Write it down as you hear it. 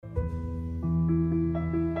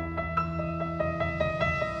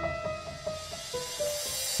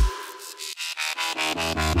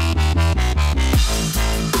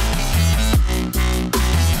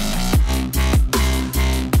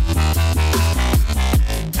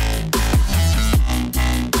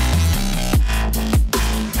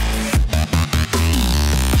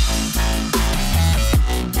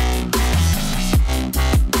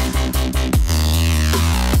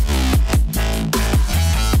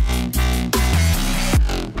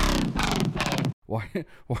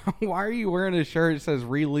Why are you wearing a shirt that says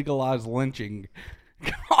re-legalize lynching?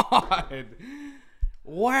 God.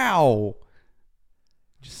 Wow.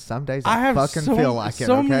 Just some days I I have fucking feel like it,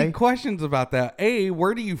 so many okay? questions about that.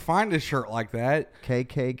 Where do you find a shirt like that?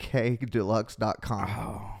 KKKdeluxe.com.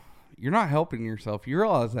 Oh, you're not helping yourself. You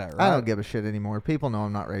realize that, right? I don't give a shit anymore. People know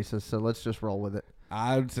I'm not racist, so let's just roll with it.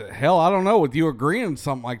 I don't know. With you agreeing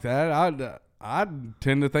something like that, I'd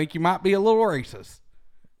tend to think you might be a little racist.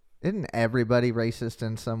 Isn't everybody racist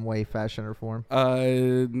in some way, fashion, or form?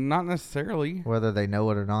 Not necessarily. Whether they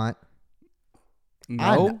know it or not?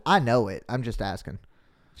 No. I know it. I'm just asking.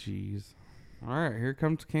 Jeez. All right, here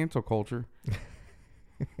comes cancel culture.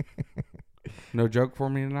 No joke for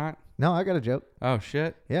me tonight? No, I got a joke. Oh,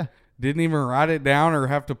 shit. Yeah. Didn't even write it down or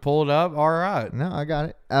have to pull it up? All right. No, I got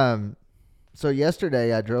it. So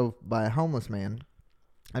yesterday I drove by a homeless man.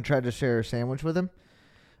 I tried to share a sandwich with him.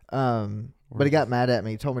 But he got mad at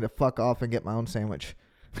me. He told me to fuck off and get my own sandwich.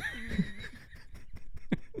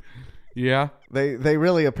 Yeah. They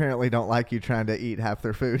really apparently don't like you trying to eat half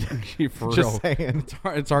their food. For Just real. saying.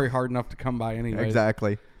 It's already hard enough to come by anyway.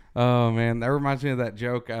 Exactly. Oh, man. That reminds me of that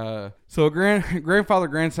joke. So grandfather,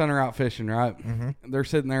 grandson are out fishing, right? Mm-hmm. They're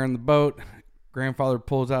sitting there in the boat. Grandfather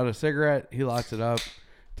pulls out a cigarette. He lights it up,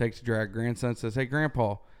 takes a drag. Grandson says, "Hey,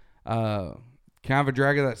 Grandpa, can I have a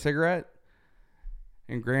drag of that cigarette?"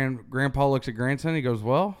 And Grandpa looks at grandson. He goes,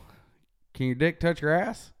 "Well, can your dick touch your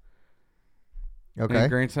ass?" Okay. And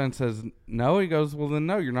grandson says, "No." He goes, "Well, then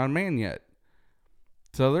no, you're not a man yet."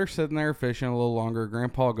 So they're sitting there fishing a little longer.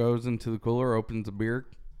 Grandpa goes into the cooler, opens a beer,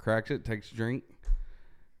 cracks it, takes a drink,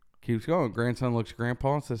 keeps going. Grandson looks at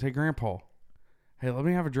Grandpa and says, "Hey, Grandpa, hey, let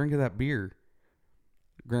me have a drink of that beer."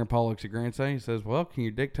 Grandpa looks at grandson. He says, "Well, can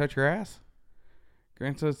your dick touch your ass?"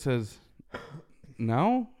 Grandson says,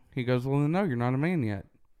 "No." He goes, "Well, then no, you're not a man yet."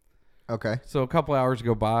 Okay. So a couple hours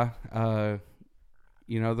go by.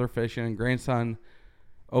 They're fishing, and grandson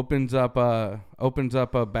opens up a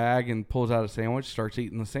bag and pulls out a sandwich, starts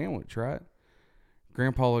eating the sandwich, right?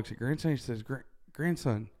 Grandpa looks at grandson. He says,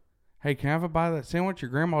 "Grandson, hey, can I have a bite of that sandwich?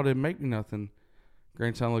 Your grandma didn't make me nothing."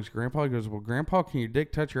 Grandson looks at Grandpa. He goes, "Well, Grandpa, can your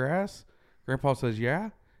dick touch your ass?" Grandpa says, "Yeah."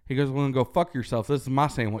 He goes, "Well, then go fuck yourself. This is my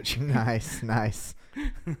sandwich." Nice. I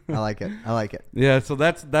like it. Yeah, so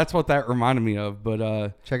that's what that reminded me of.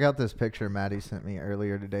 But Check out this picture Maddie sent me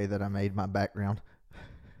earlier today that I made my background.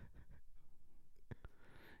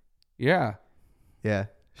 yeah. Yeah.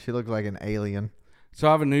 She looked like an alien. So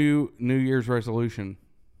I have a New Year's resolution.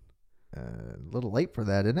 A little late for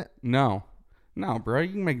that, isn't it? No, bro. You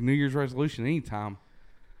can make New Year's resolution anytime.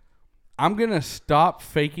 I'm gonna stop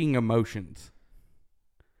faking emotions.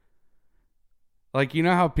 Like, you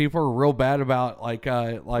know how people are real bad about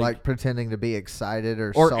like pretending to be excited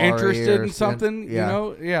or sorry interested in something.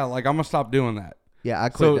 Yeah. Yeah. Like, I'm gonna stop doing that. Yeah, I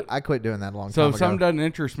quit doing that a long time So ago. if something doesn't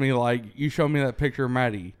interest me, like you show me that picture of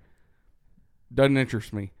Maddie, doesn't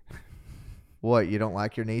interest me. What, you don't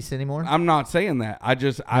like your niece anymore? I'm not saying that.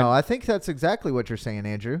 I think that's exactly what you're saying,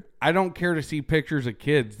 Andrew. I don't care to see pictures of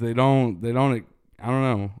kids. They don't. I don't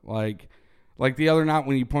know. Like the other night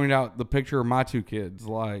when you pointed out the picture of my two kids,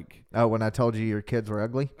 like. Oh, when I told you your kids were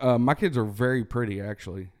ugly? My kids are very pretty,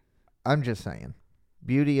 actually. I'm just saying.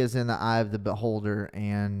 Beauty is in the eye of the beholder,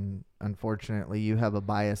 and unfortunately you have a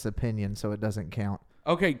biased opinion, so it doesn't count.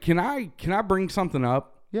 Okay, can I bring something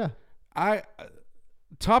up? Yeah.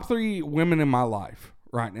 Top 3 women in my life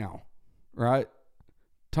right now, right?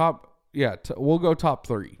 We'll go top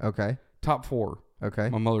 3. Okay. Top 4. Okay.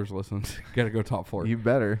 My mother's listening. Got to go top 4. You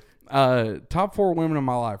better. Top 4 women in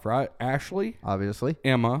my life, right? Ashley. Obviously.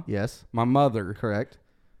 Emma. Yes. My mother. Correct.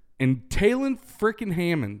 And Taylor freaking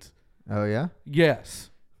Hammond. Oh, yeah? Yes.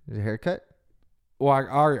 Is it a haircut? Well,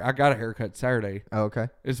 I got a haircut Saturday. Oh, okay.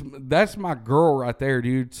 That's my girl right there,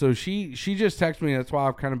 dude. So she just texted me. That's why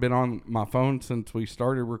I've kind of been on my phone since we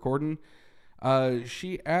started recording.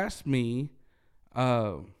 She asked me,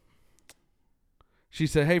 she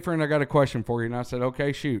said, "Hey, friend, I got a question for you." And I said,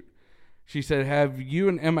 "Okay, shoot." She said, "Have you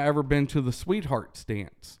and Emma ever been to the Sweethearts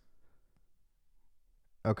dance?"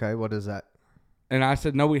 Okay, what is that? And I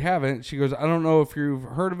said, "No, we haven't." She goes, "I don't know if you've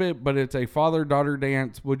heard of it, but it's a father-daughter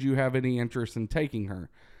dance. Would you have any interest in taking her?"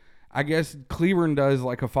 I guess Cleveland does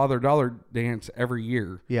like a father-daughter dance every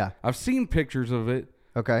year. Yeah. I've seen pictures of it.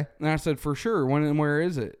 Okay. And I said, "For sure. When and where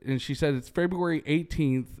is it?" And she said, "It's February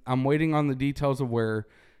 18th. I'm waiting on the details of where."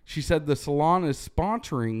 She said the salon is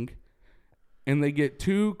sponsoring, and they get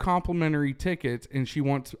 2 complimentary tickets, and she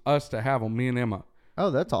wants us to have them, me and Emma. Oh,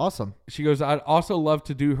 that's awesome. She goes, "I'd also love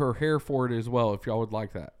to do her hair for it as well, if y'all would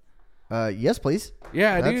like that." Yes, please.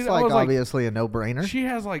 Yeah, that's dude. Like I was obviously a no-brainer. She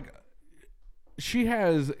has She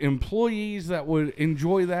has employees that would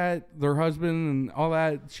enjoy that, their husband and all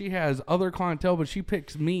that. She has other clientele, but she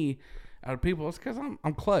picks me out of people. It's because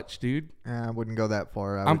I'm clutch, dude. I wouldn't go that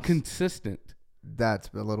far. I'm consistent. That's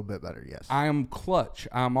a little bit better, yes. I am clutch.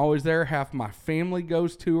 I'm always there. Half my family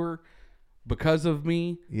goes to her because of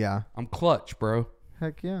me. Yeah. I'm clutch, bro.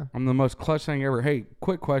 Heck yeah. I'm the most clutch thing ever. Hey,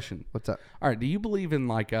 quick question. What's up? All right, do you believe in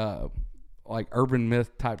like urban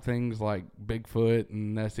myth type things like Bigfoot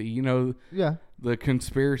and Nessie? You know, Yeah. the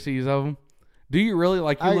conspiracies of them. Do you really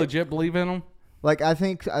legit believe in them? Like I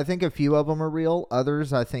think a few of them are real.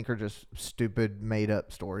 Others I think are just stupid made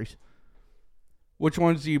up stories. Which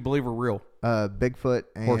ones do you believe are real? Bigfoot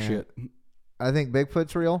and Horseshit. I think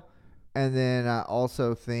Bigfoot's real, and then I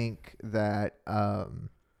also think that the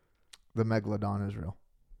Megalodon is real.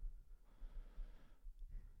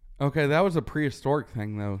 Okay, that was a prehistoric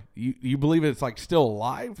thing though. You believe it's like still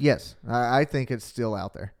alive? Yes, I think it's still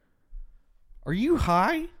out there. Are you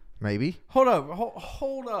high? Maybe. Hold up.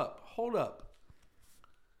 Hold up.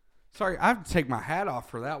 Sorry, I have to take my hat off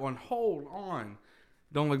for that one. Hold on.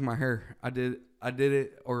 Don't look at my hair. I did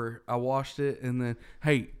it, or I washed it, and then,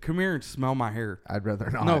 hey, come here and smell my hair. I'd rather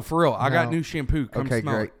not. No, for real. I got new shampoo. Come okay,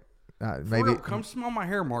 smell great. it. Maybe Real, come smell my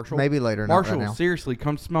hair, Marshall. Maybe later. Marshall, not right now. Seriously,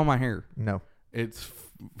 come smell my hair. No. It's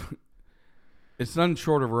nothing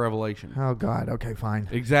short of a revelation. Oh God. Okay, fine.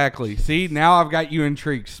 Exactly. See, now I've got you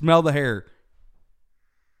intrigued. Smell the hair.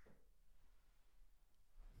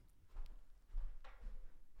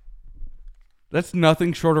 That's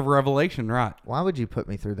nothing short of revelation, right? Why would you put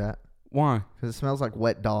me through that? Why? Because it smells like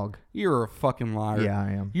wet dog. You're a fucking liar. Yeah,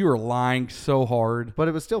 I am. You are lying so hard. But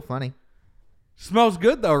it was still funny. Smells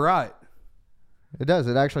good though, right? It does.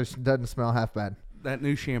 It actually doesn't smell half bad. That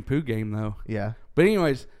new shampoo game though. Yeah. But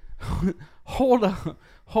anyways, hold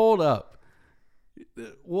up.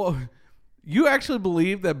 Well, you actually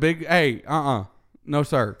believe that no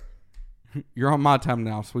sir. You're on my time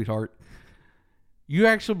now, sweetheart. You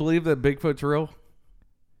actually believe that Bigfoot's real?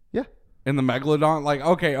 Yeah. And the Megalodon? Like,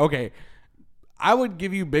 okay. I would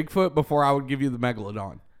give you Bigfoot before I would give you the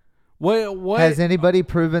Megalodon. What? Has anybody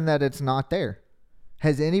proven that it's not there?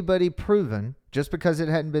 Has anybody proven, just because it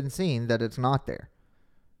hadn't been seen, that it's not there?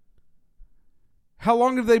 How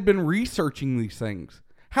long have they been researching these things?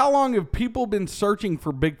 How long have people been searching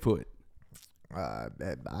for Bigfoot?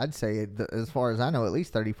 I'd say, as far as I know, at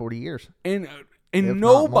least 30, 40 years. And If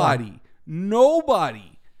not more.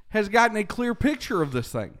 nobody has gotten a clear picture of this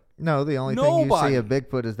thing. No, the only thing you see of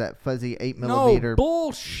Bigfoot is that fuzzy 8mm No,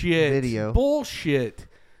 bullshit. video. Bullshit.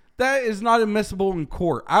 That is not admissible in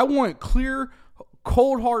court. I want clear,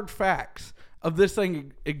 cold, hard facts of this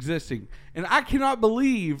thing existing. And I cannot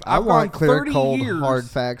believe I I've want gone clear, 30 cold, years. hard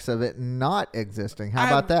facts of it not existing. How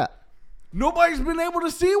about that? Nobody's been able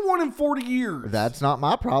to see one in 40 years. That's not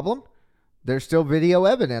my problem. There's still video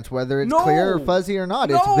evidence, whether it's No. clear or fuzzy or not.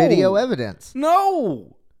 No. It's video evidence.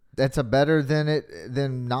 No. That's a better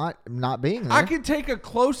than not being there. I could take a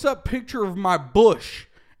close-up picture of my bush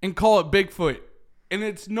and call it Bigfoot. And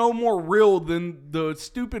it's no more real than the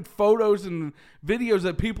stupid photos and videos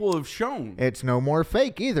that people have shown. It's no more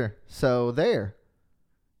fake either. So there.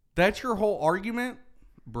 That's your whole argument?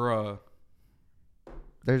 Bruh.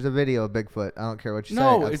 There's a video of Bigfoot. I don't care what you say.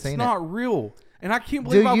 No, I've it's seen not real. And I can't it.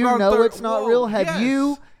 believe Do I've you gone know thir- it's not Whoa, real? Have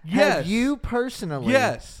yes. you personally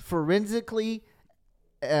Yes. forensically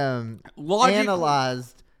Logic-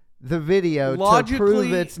 analyzed the video to Logically-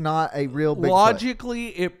 prove it's not a real Bigfoot? Logically,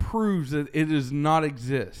 it proves that it does not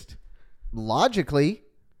exist. Logically?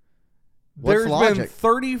 What's There's logic? been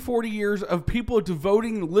 30, 40 years of people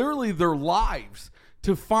devoting literally their lives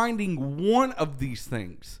to finding one of these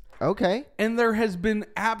things. Okay. And there has been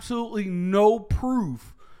absolutely no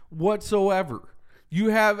proof whatsoever. You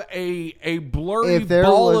have a blurry If there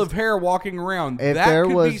ball was- of hair walking around. If That there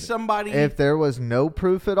could was be somebody. If there was no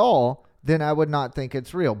proof at all, then I would not think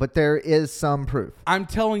it's real. But there is some proof, I'm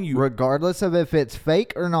telling you, regardless of if it's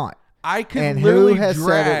fake or not. I could And literally who has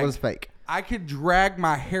drag, said it was fake? I could drag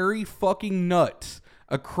my hairy fucking nuts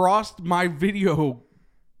across my video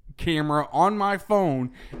camera on my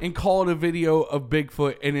phone and call it a video of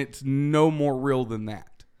Bigfoot, and it's no more real than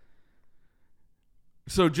that.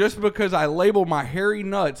 So just because I label my hairy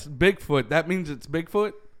nuts Bigfoot, that means it's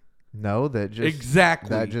Bigfoot? No, that just Exactly.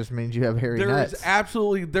 That just means you have hairy There nuts.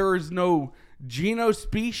 is no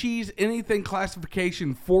species, anything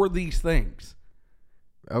classification for these things.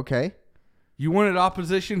 Okay. You wanted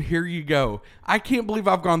opposition? Here you go. I can't believe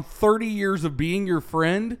I've gone 30 years of being your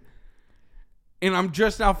friend, and I'm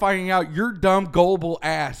just now finding out your dumb, gullible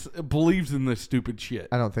ass believes in this stupid shit.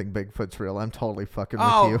 I don't think Bigfoot's real. I'm totally fucking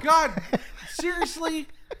Oh, with you. God. Seriously?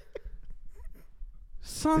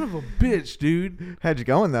 Son of a bitch, dude. Had you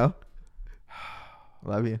going though.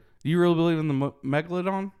 Love you. Do you really believe in the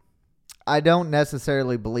megalodon? I don't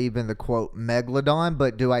necessarily believe in the quote megalodon,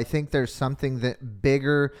 but do I think there's something that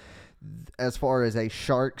bigger as far as a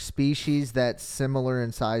shark species that's similar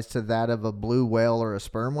in size to that of a blue whale or a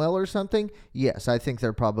sperm whale or something? Yes, I think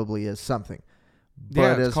there probably is something.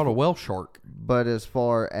 Yeah, it's called a whale shark. But as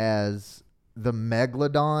far as the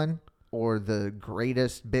megalodon or the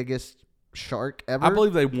biggest shark ever, I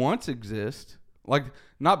believe they once exist. Like,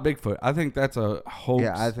 not Bigfoot. I think that's a hoax.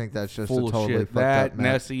 Yeah, I think that's just full a totally of shit. fucked That, up mess.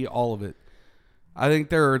 Nessie, all of it. I think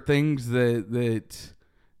there are things that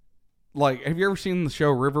like, have you ever seen the show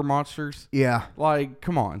River Monsters? Yeah. Like,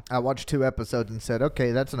 come on. I watched 2 episodes and said,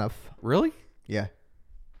 okay, that's enough. Really? Yeah.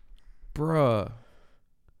 Bruh.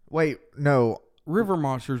 Wait, no. River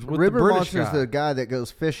Monsters with River the British Monster's guy. the guy that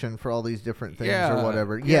goes fishing for all these different things Yeah, or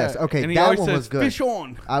whatever. yeah. Yes, okay, And he that always one says, was good. Fish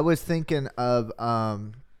on. I was thinking of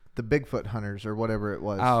the Bigfoot Hunters or whatever it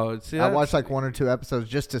was. Oh, see, I watched like 1 or 2 episodes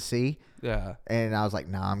just to see, Yeah. and I was like,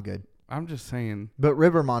 nah, I'm good. I'm just saying. But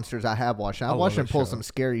River Monsters, I have watched. I love watched him that pull show. some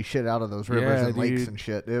scary shit out of those rivers Yeah, and lakes dude. and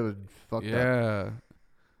shit. It was fucked up. Yeah.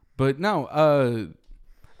 But no,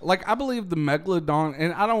 like, I believe the megalodon,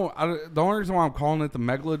 and the only reason why I'm calling it the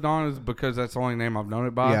megalodon is because that's the only name I've known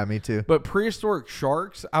it by. Yeah, me too. But prehistoric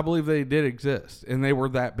sharks, I believe they did exist, and they were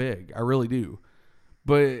that big. I really do.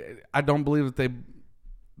 But I don't believe that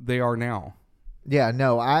they are now. Yeah,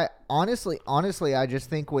 no, I honestly, I just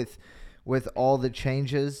think with all the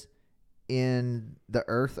changes in the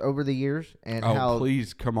earth over the years and how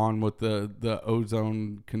Please come on with the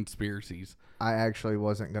ozone conspiracies. I actually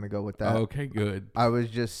wasn't going to go with that. Okay, good. I was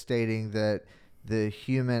just stating that the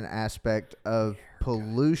human aspect of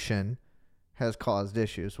pollution has caused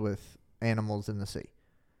issues with animals in the sea.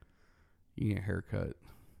 You get a haircut.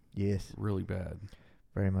 Yes, Really bad.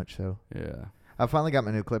 very much so. Yeah. I finally got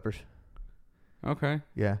my new clippers. Okay.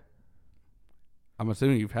 Yeah. I'm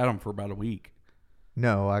assuming you've had them for about a week.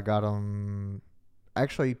 No, I got them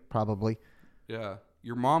actually probably. Yeah.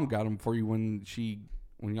 Your mom got them for you when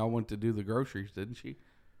y'all went to do the groceries, didn't she?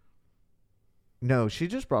 No, she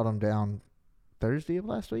just brought them down Thursday of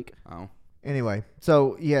last week. Oh. Anyway,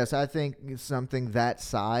 so yes, I think something that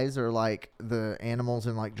size or like the animals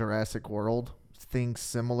in like Jurassic World, things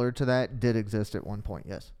similar to that did exist at one point,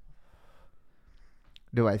 yes.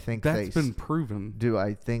 Do I think That's been proven. Do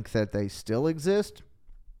I think that they still exist?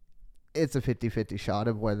 It's a 50-50 shot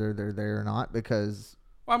of whether they're there or not because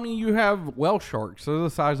I mean, you have whale sharks. They're the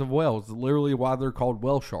size of whales. Literally why they're called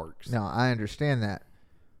whale sharks. no, I understand that.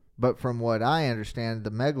 But from what I understand,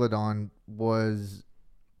 the megalodon was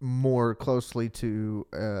more closely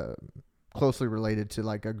related to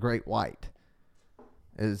like a great white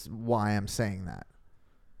is why I'm saying that.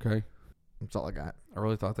 Okay. That's all I got. I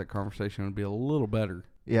really thought that conversation would be a little better.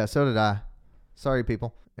 Yeah, so did I. Sorry,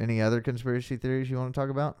 people. Any other conspiracy theories you want to talk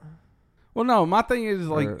about? Well, no, my thing is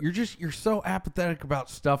like Or- you're so apathetic about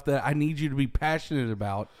stuff that I need you to be passionate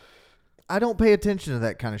about. I don't pay attention to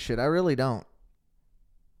that kind of shit. I really don't.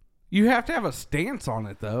 You have to have a stance on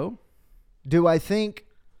it, though. Do I think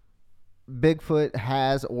Bigfoot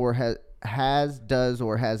does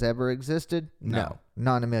or has ever existed? No.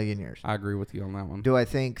 Not in a million years. I agree with you on that one. Do I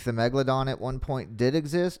think the megalodon at one point did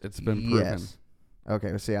exist? It's been proven. Yes.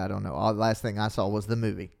 Okay, well, see, I don't know. The last thing I saw was the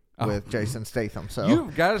movie with Jason Statham. So,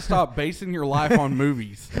 You've got to stop basing your life on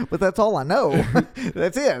movies. but that's all I know.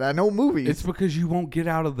 That's it. I know movies. It's because you won't get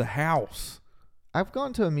out of the house. I've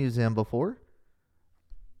gone to a museum before.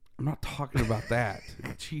 I'm not talking about that.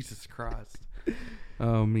 Jesus Christ.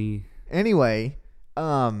 Oh, me. Anyway,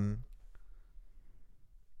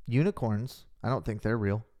 unicorns. I don't think they're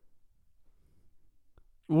real.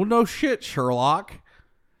 Well, no shit, Sherlock.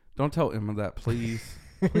 Don't tell Emma that, please.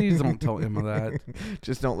 Please don't tell Emma that.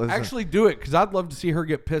 Just don't listen. Actually, do it, because I'd love to see her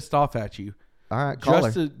get pissed off at you. all right, call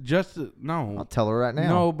her. No. I'll tell her right now.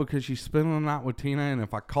 No, because she's spending the night with Tina, and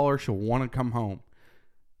if I call her, she'll want to come home.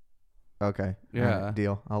 Okay. Yeah. All right,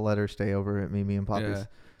 deal. I'll let her stay over at Mimi and Poppy's. Yeah.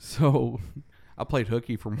 So, I played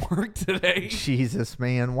hooky from work today Jesus,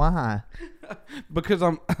 man. Why? because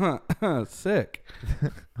I'm sick.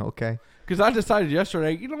 Okay. Because I decided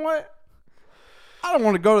yesterday, you know what? I don't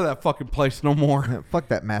want to go to that fucking place no more. Fuck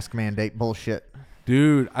that mask mandate bullshit.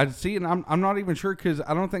 Dude, I see, and I'm not even sure because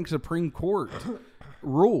I don't think Supreme Court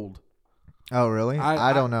ruled. Oh, really?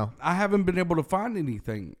 I don't know. I haven't been able to find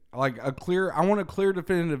anything like I want a clear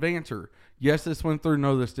definitive answer. Yes, this went through.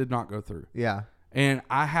 No, this did not go through. Yeah. And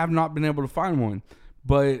I have not been able to find one.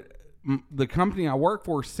 But the company I work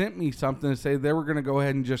for sent me something to say they were going to go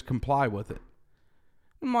ahead and just comply with it.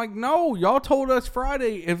 I'm like, no, y'all told us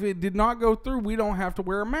Friday if it did not go through, we don't have to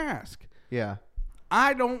wear a mask. Yeah.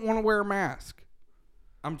 I don't want to wear a mask.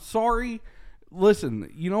 I'm sorry. Listen,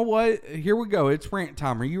 you know what? Here we go. It's rant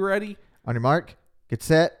time. Are you ready? On your mark, get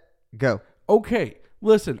set, go. Okay.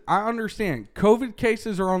 Listen, I understand COVID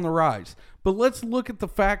cases are on the rise, but let's look at the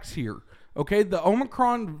facts here. Okay, the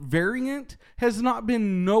Omicron variant has not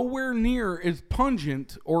been nowhere near as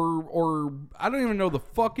pungent or I don't even know the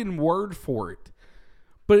fucking word for it.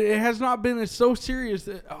 But it has not been as so serious.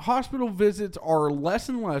 Hospital visits are less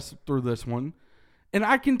and less through this one. And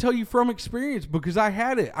I can tell you from experience because I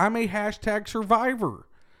had it. I'm a hashtag survivor.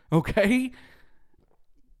 Okay?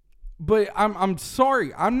 But I'm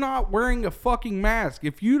sorry. I'm not wearing a fucking mask.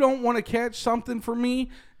 If you don't want to catch something from me,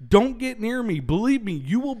 don't get near me. Believe me,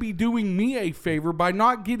 you will be doing me a favor by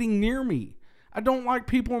not getting near me. I don't like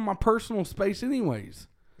people in my personal space anyways.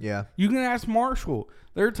 Yeah. You can ask Marshall.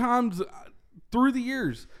 There are times through the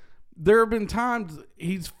years, there have been times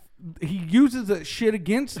he uses that shit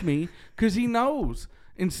against me because he knows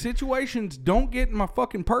in situations don't get in my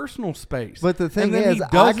fucking personal space. But the thing and then is, he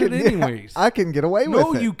does it anyways. I can get away with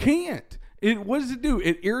it. No, you can't. What does it do?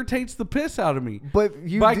 It irritates the piss out of me. But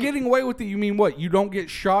by getting away with it, you mean what? You don't get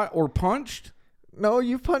shot or punched? No,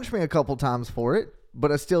 you've punched me a couple times for it,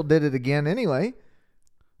 but I still did it again anyway.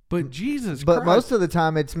 But Jesus But Christ. most of the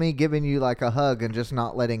time, it's me giving you like a hug and just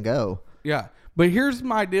not letting go. Yeah. But here's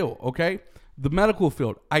my deal, okay? The medical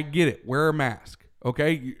field, I get it. Wear a mask,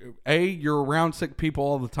 okay? A, you're around sick people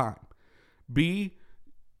all the time. B,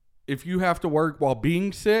 if you have to work while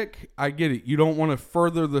being sick, I get it. You don't want to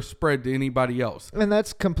further the spread to anybody else. And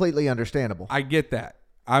that's completely understandable. I get that.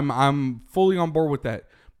 I'm fully on board with that.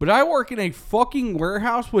 But I work in a fucking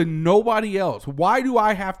warehouse with nobody else. Why do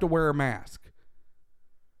I have to wear a mask?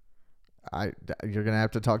 You're going to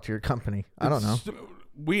have to talk to your company. I don't know.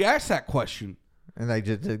 We asked that question. And they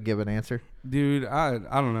just did give an answer. Dude, I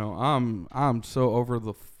don't know. I'm so over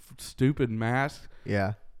the stupid mask.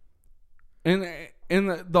 Yeah. And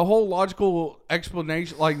the whole logical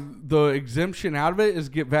explanation, like the exemption out of it, is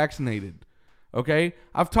get vaccinated. Okay?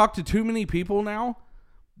 I've talked to too many people now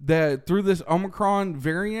that through this Omicron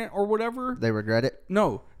variant or whatever. They regret it?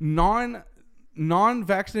 No.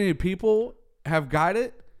 Non-vaccinated people have got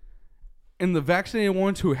it. And the vaccinated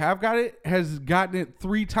ones who have got it has gotten it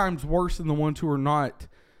 3 times worse than the ones who are not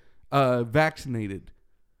vaccinated.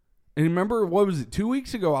 And remember, what was it? 2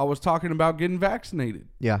 weeks ago, I was talking about getting vaccinated.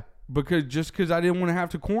 Yeah. Because I didn't want to have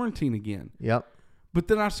to quarantine again. Yep. But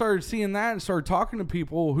then I started seeing that and started talking to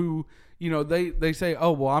people who, you know, they say,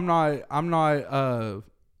 oh, well, I'm not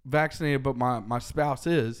vaccinated, but my spouse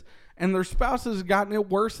is. And their spouse has gotten it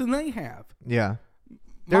worse than they have. Yeah.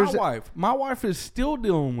 My wife is still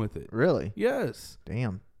dealing with it. Really? Yes.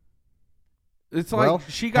 Damn. It's like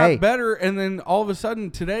she got better, and then all of a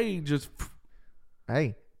sudden today just.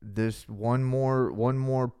 Hey, there's one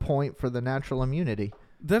more point for the natural immunity.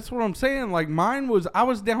 That's what I'm saying. Like I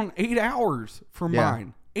was down 8 hours from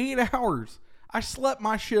mine. 8 hours. I slept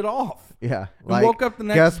my shit off. Yeah. And woke up the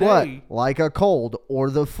next guess day. What? Like a cold or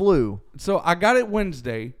the flu. So I got it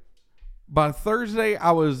Wednesday. By Thursday,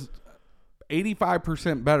 I was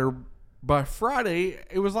 85% better. By Friday,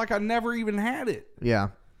 it was like I never even had it. Yeah.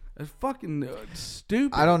 It's fucking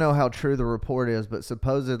stupid. I don't know how true the report is, but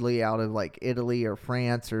supposedly out of like Italy or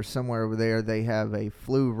France or somewhere over there, they have a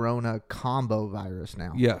flu-rona combo virus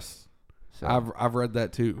now. Yes. So. I've read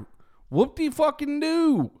that too.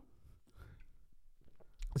 Whoop-de-fucking-do.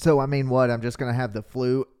 So, I mean, what? I'm just going to have the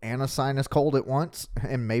flu and a sinus cold at once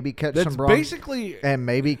and maybe catch some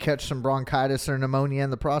maybe catch some bronchitis or pneumonia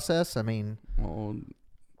in the process? I mean... Well,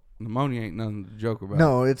 pneumonia ain't nothing to joke about.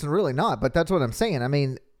 No, it's really not, but that's what I'm saying. I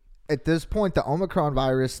mean, at this point, the Omicron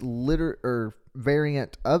virus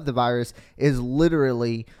variant of the virus is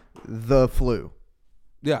literally the flu.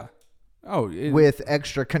 Yeah. Oh, with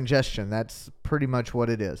extra congestion. That's pretty much what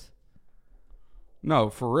it is. No,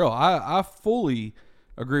 for real. I fully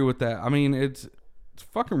agree with that. I mean, it's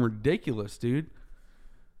fucking ridiculous, dude.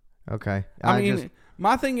 Okay. I mean,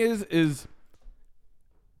 my thing is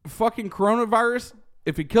fucking coronavirus.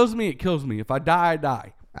 If it kills me, it kills me. If I die, I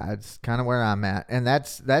die. That's kind of where I'm at. And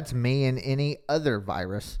that's me and any other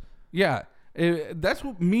virus. Yeah. That's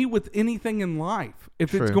what me with anything in life.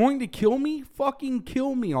 If True. It's going to kill me, fucking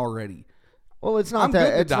kill me already. Well, it's not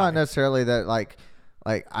it's not necessarily that like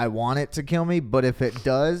I want it to kill me, but if it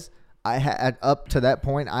does, up to that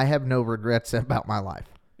point, I have no regrets about my life.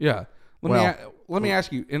 Yeah. Let me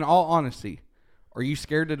ask you, in all honesty, are you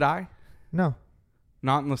scared to die? No.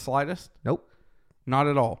 Not in the slightest? Nope. Not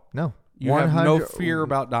at all. No. You have no fear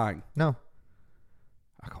about dying? No.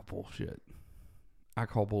 I call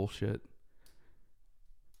bullshit.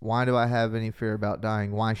 Why do I have any fear about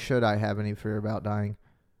dying? Why should I have any fear about dying?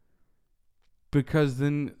 Because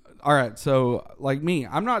then, all right, so like me,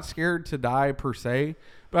 I'm not scared to die per se,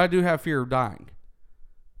 but I do have fear of dying.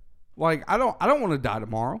 Like I don't want to die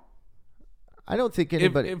tomorrow. I don't think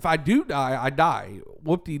anybody. If I do die, I die.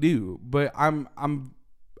 Whoop-de-doo. But I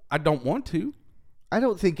don't want to. I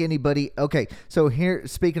don't think anybody. Okay, so here,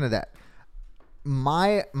 speaking of that,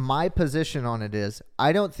 my position on it is,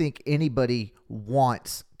 I don't think anybody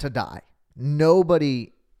wants to die.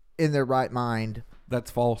 Nobody in their right mind. That's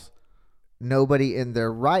false. Nobody in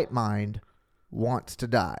their right mind wants to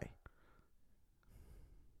die.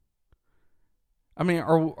 I mean,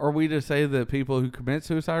 are we to say that people who commit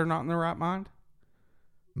suicide are not in their right mind?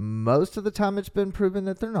 Most of the time, it's been proven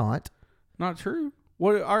that they're not. Not true.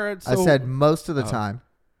 What? All right. So, I said most of the time.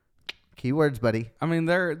 Keywords, buddy. I mean,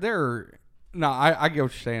 they're. No, I get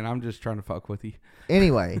what you're saying. I'm just trying to fuck with you.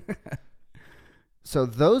 Anyway, so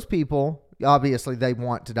those people, obviously, they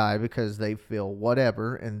want to die because they feel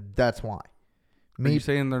whatever, and that's why. Are you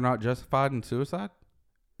saying they're not justified in suicide?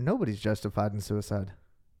 Nobody's justified in suicide.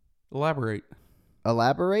 Elaborate.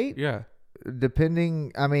 Elaborate? Yeah.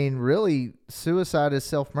 Depending, I mean, really, suicide is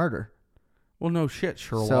self-murder. Well, no shit,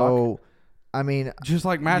 Sherlock. So, I mean, just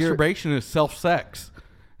like masturbation is self-sex.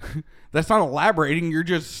 That's not elaborating. You're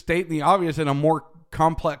just stating the obvious in a more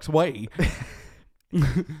complex way.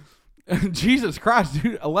 Jesus Christ,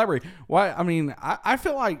 dude, elaborate. Why? I mean, I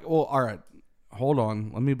feel like, well, all right, hold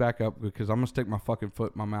on. Let me back up because I'm going to stick my fucking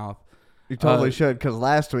foot in my mouth. You totally should, because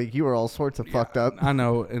last week you were all sorts of fucked up. I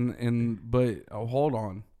know, but hold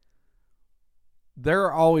on. There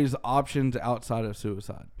are always options outside of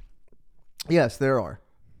suicide. Yes, there are.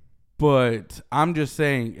 But I'm just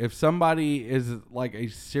saying, if somebody is like a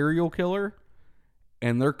serial killer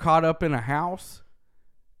and they're caught up in a house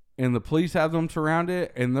and the police have them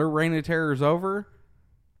surrounded and their reign of terror is over,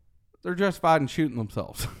 they're justified in shooting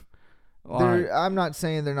themselves. I'm not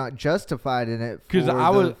saying they're not justified in it for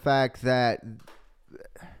the fact that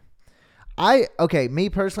me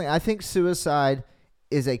personally, I think suicide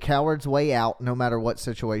is a coward's way out no matter what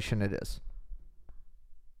situation it is.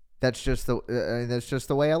 That's just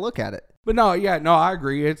the way I look at it. But no, I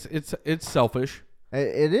agree. It's selfish.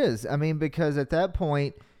 It is. I mean, because at that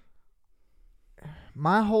point,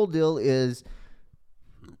 my whole deal is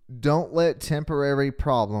don't let temporary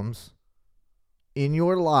problems in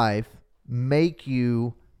your life make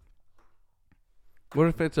you. What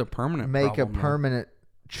if it's a permanent permanent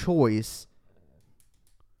choice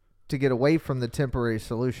to get away from the temporary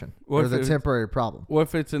solution or the temporary problem? What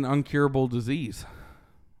if it's an uncurable disease?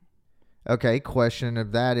 Okay, question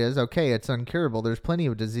of that is, okay, it's uncurable. There's plenty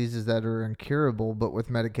of diseases that are incurable, but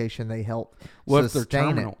with medication they help what if they're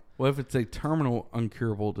terminal? What if it's a terminal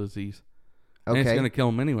uncurable disease? And it's going to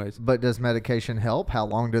kill them anyways. But does medication help? How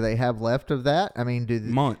long do they have left of that? I mean,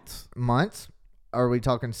 months. Months? Are we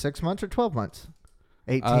talking 6 months or 12 months?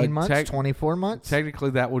 18 months? 24 months?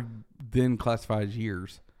 Technically, that would then classify as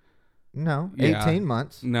years. No, 18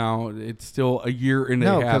 months. No, it's still a year and a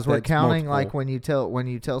half. No, because we're counting multiple. Like when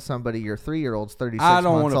you tell somebody your 3-year-old's 36 I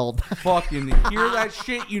don't months old. Fucking hear that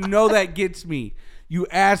shit. You know that gets me. You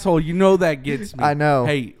asshole. You know that gets me. I know.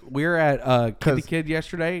 Hey, we were at Kitty Kid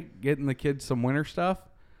yesterday getting the kids some winter stuff.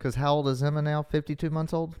 Because how old is Emma now? 52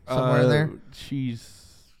 months old? Somewhere in there?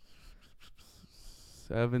 She's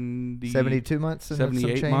 72 months?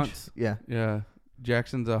 78 months? Yeah. Yeah.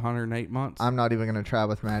 Jackson's 108 months. I'm not even going to try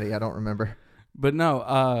with Maddie. I don't remember. But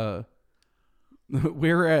no,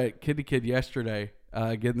 we were at Kitty Kid yesterday,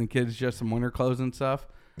 getting the kids just some winter clothes and stuff.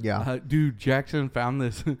 Yeah. Dude, Jackson found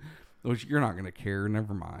this, which you're not going to care.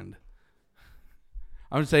 Never mind.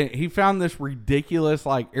 I'm saying he found this ridiculous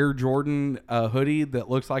like Air Jordan hoodie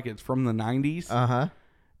that looks like it's from the 90s. Uh-huh.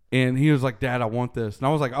 And he was like, Dad, I want this. And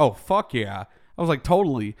I was like, oh, fuck yeah. I was like,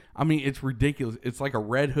 totally. I mean, it's ridiculous. It's like a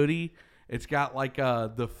red hoodie. It's got like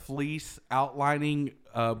the fleece outlining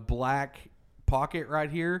black pocket right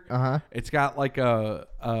here. Uh-huh. It's got like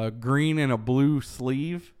a green and a blue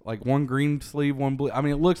sleeve, like one green sleeve, one blue. I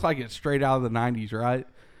mean, it looks like it's straight out of the 90s, right?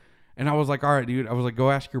 And I was like, all right, dude. I was like,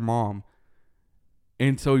 go ask your mom.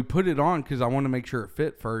 And so he put it on because I wanted to make sure it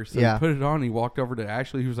fit first. So he put it on. And he walked over to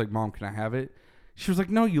Ashley. He was like, Mom, can I have it? She was like,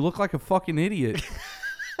 no, you look like a fucking idiot.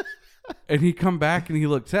 And he come back and he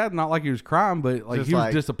looked sad, not like he was crying, but like he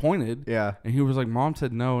was disappointed. Yeah. And he was like, Mom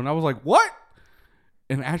said no. And I was like, what?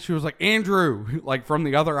 And Ashley was like, Andrew, like from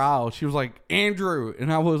the other aisle. She was like, Andrew.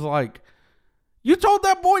 And I was like, you told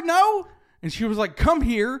that boy no? And she was like, come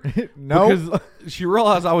here. No. Because she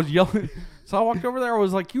realized I was yelling. So I walked over there. I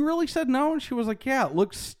was like, you really said no? And she was like, yeah, it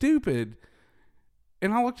looks stupid.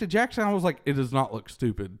 And I looked at Jackson. I was like, it does not look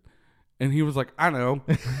stupid. And he was like, I know.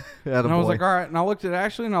 And I was like, all right. And I looked at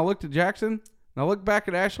Ashley and I looked at Jackson. And I looked back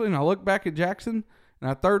at Ashley, and I looked back at Jackson, and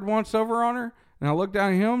I third once over on her, and I looked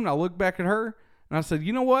down at him, and I looked back at her, and I said,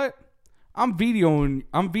 you know what? I'm vetoing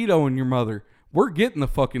your mother. We're getting the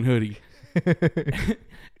fucking hoodie.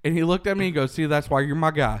 And he looked at me and goes, see, that's why you're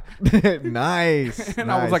my guy. Nice.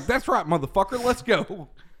 And I was like, that's right, motherfucker. Let's go.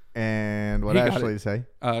 And what He got Ashley it. say?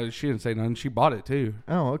 She didn't say nothing. She bought it too.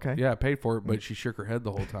 Oh, okay. Yeah, I paid for it, but she shook her head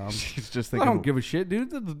the whole time. She's just I thinking. don't give a shit, dude.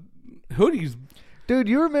 The hoodies. Dude,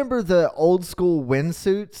 you remember the old school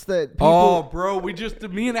windsuits that people... Oh, bro,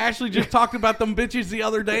 me and Ashley just talked about them bitches the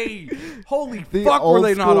other day. Holy the fuck, old were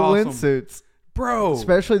they not school awesome? windsuits. Bro.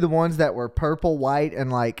 Especially the ones that were purple, white, and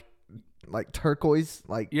like turquoise.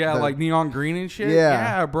 Yeah, like neon green and shit.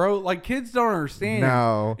 Yeah. Yeah, bro. Like, kids don't understand.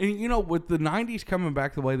 No. And, you know, with the 90s coming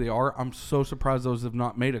back the way they are, I'm so surprised those have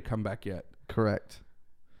not made a comeback yet. Correct.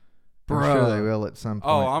 Bro. I'm sure they will at some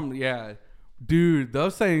point. Yeah. Dude,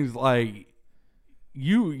 those things, like,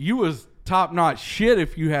 you was top-notch shit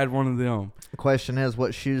if you had one of them. The question is,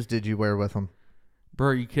 what shoes did you wear with them? Bro,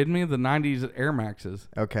 are you kidding me? The 90s Air Maxes.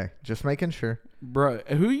 Okay, just making sure. Bro,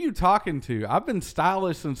 who are you talking to? I've been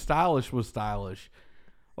stylish since stylish was stylish.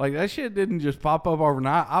 Like, that shit didn't just pop up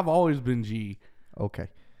overnight. I've always been G. Okay.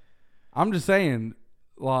 I'm just saying,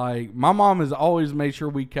 like, my mom has always made sure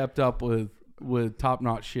we kept up with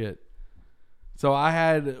top-notch shit. So I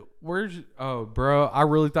had, bro, I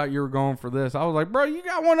really thought you were going for this. I was like, bro, you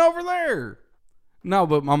got one over there. No,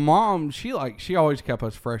 but my mom, she always kept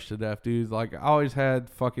us fresh to death, dude. Like, I always had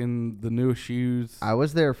fucking the newest shoes. I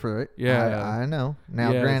was there for it. Yeah. I know.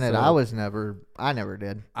 Now, Yeah, granted, so- I never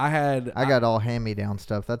did. I got all hand-me-down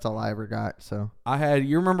stuff. That's all I ever got, so.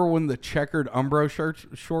 you remember when the checkered Umbro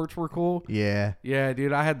shorts were cool? Yeah. Yeah,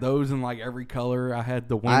 dude, I had those in like every color. I had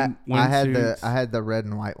the I windsuits. had the red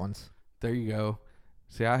and white ones. There you go.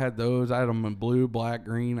 See, I had those. I had them in blue, black,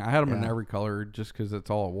 green. I had them in Yeah. every color just because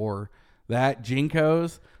it's all I wore. That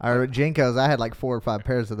Jinkos. Jinkos, I had like 4 or 5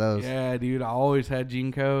 pairs of those. Yeah, dude, I always had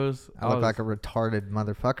Jinkos. I looked like a retarded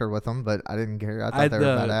motherfucker with them, but I didn't care. I thought they were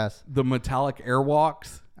badass. The metallic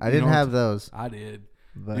Airwalks. I didn't have those. I did.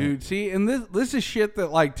 But Dude, see, and this is shit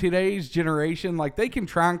that like today's generation, like they can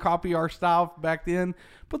try and copy our style back then,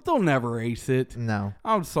 but they'll never ace it. no.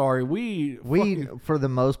 I'm sorry. We For the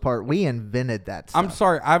most part, we invented that stuff. I'm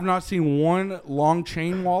sorry. I've not seen one long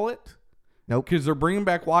chain wallet. Nope. Because they're bringing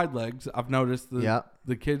back wide legs. I've noticed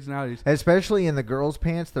the kids nowadays. Especially in the girls'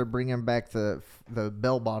 pants, they're bringing back the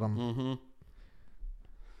bell bottom. Mm-hmm.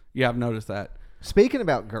 Yeah, I've noticed that. Speaking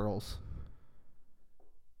about girls,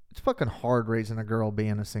 it's fucking hard raising a girl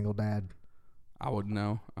being a single dad. I wouldn't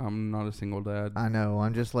know. I'm not a single dad. I know.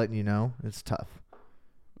 I'm just letting you know. It's tough.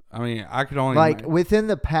 I mean, I could only Like, within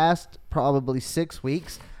the past probably 6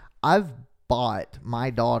 weeks, I've bought my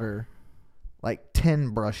daughter like 10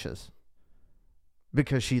 brushes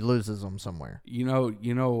because she loses them somewhere. You know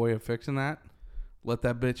a way of fixing that? Let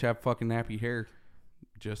that bitch have fucking nappy hair.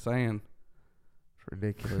 Just saying. It's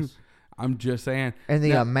ridiculous. I'm just saying. And the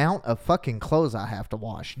Now- amount of fucking clothes I have to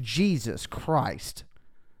wash. Jesus Christ.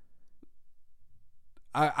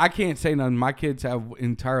 I can't say nothing. My kids have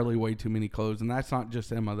entirely way too many clothes, and that's not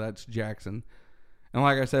just Emma. That's Jackson. And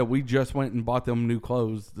like I said, we just went and bought them new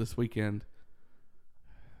clothes this weekend.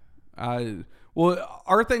 Well,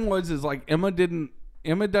 our thing is like Emma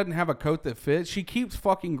doesn't have a coat that fits. She keeps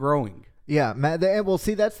fucking growing. Yeah, well,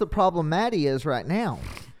 see, that's the problem Maddie is right now.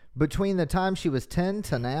 Between the time she was 10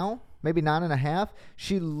 to now, maybe 9.5,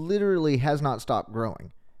 she literally has not stopped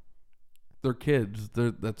growing. They're kids.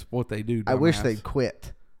 That's what they do. I wish dumbass. they'd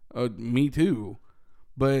quit. Me too.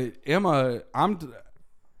 But Emma,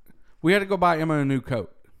 we had to go buy Emma a new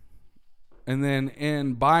coat. And then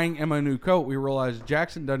in buying Emma a new coat, we realized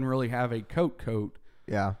Jackson doesn't really have a coat.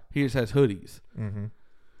 Yeah. He just has hoodies. Mm-hmm.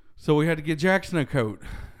 So we had to get Jackson a coat,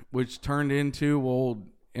 which turned into, well,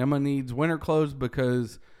 Emma needs winter clothes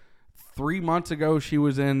because 3 months ago she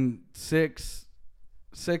was in sixes,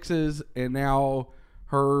 and now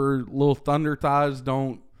her little thunder thighs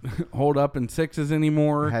don't hold up in sixes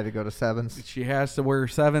anymore. I had to go to 7s. She has to wear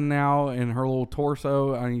 7 now, and her little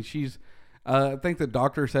torso. I mean, she's. I think the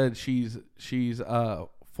doctor said she's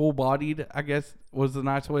full bodied. I guess was the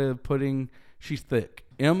nice way of putting. She's thick.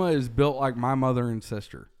 Emma is built like my mother and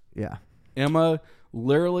sister. Yeah. Emma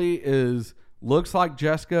literally looks like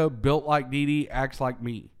Jessica, built like Dee Dee, acts like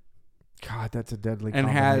me, God, that's a deadly and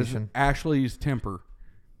has combination. Ashley's temper.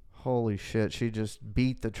 Holy shit, she just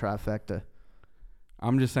beat the trifecta.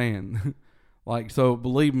 I'm just saying. Like, so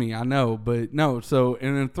believe me, I know, but no. So,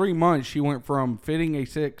 and in 3 months, she went from fitting a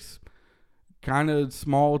 6 kind of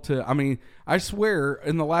small to, I mean, I swear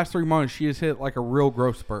in the last 3 months, she has hit like a real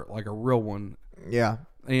growth spurt, like a real one. Yeah.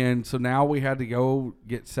 And so now we had to go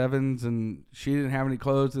get 7s, and she didn't have any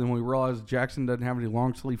clothes. And then we realized Jackson doesn't have any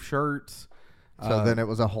long sleeve shirts. So then it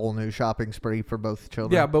was a whole new shopping spree for both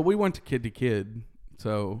children. Yeah, but we went to kid.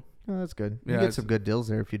 So Oh, that's good. You Yeah, get some good deals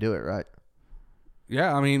there if you do it right.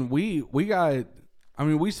 yeah, I mean, we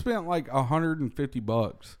spent like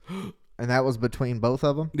 $150. And that was between both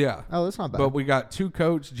of them? Yeah. Oh, that's not bad. But we got 2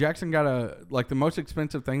 coats. Jackson got the most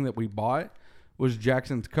expensive thing that we bought was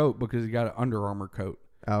Jackson's coat because he got an Under Armour coat.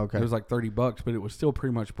 Oh, okay. It was like $30, but it was still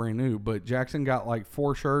pretty much brand new. But Jackson got like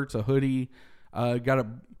 4 shirts, a hoodie,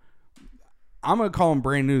 I'm going to call them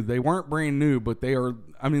brand new. They weren't brand new, but they are,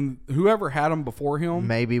 I mean, whoever had them before him.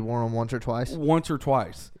 Maybe wore them once or twice. Once or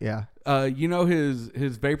twice. Yeah. You know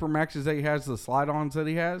his Vapor Maxes that he has, the slide-ons that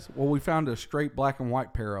he has? Well, we found a straight black and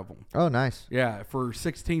white pair of them. Oh, nice. Yeah, for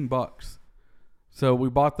 $16. So we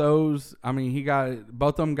bought those. I mean,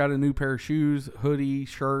 both of them got a new pair of shoes, hoodie,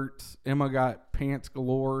 shirts. Emma got pants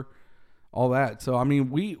galore, all that. So, I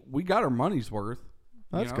mean, we got our money's worth.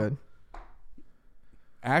 That's good.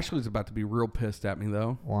 Ashley's about to be real pissed at me,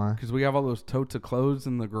 though. Why? Because we have all those totes of clothes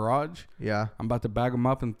in the garage. Yeah. I'm about to bag them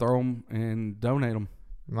up and throw them and donate them.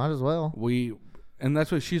 Might as well. And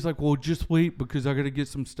that's what she's like, well, just wait because I got to get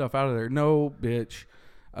some stuff out of there. No, bitch.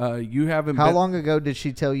 You haven't. How long ago did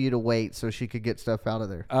she tell you to wait so she could get stuff out of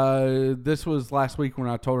there? This was last week when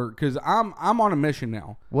I told her because I'm on a mission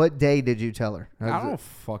now. What day did you tell her? I don't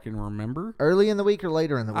fucking remember. Early in the week or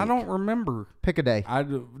later in the week? I don't remember. Pick a day.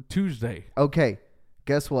 Tuesday. Okay.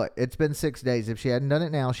 Guess what? It's been 6 days. If she hadn't done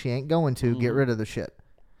it now, she ain't going to. Get rid of the shit.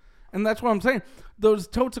 And that's what I'm saying. Those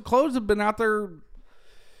totes of clothes have been out there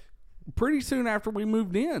pretty soon after we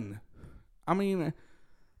moved in. I mean,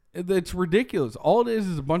 it's ridiculous. All it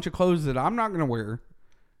is a bunch of clothes that I'm not going to wear.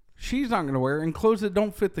 She's not going to wear. And clothes that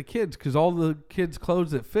don't fit the kids because all the kids' clothes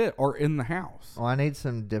that fit are in the house. Well, I need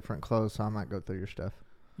some different clothes, so I might go through your stuff.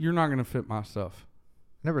 You're not going to fit my stuff.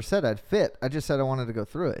 Never said I'd fit. I just said I wanted to go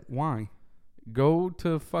through it. Why? Go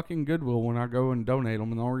to fucking Goodwill when I go and donate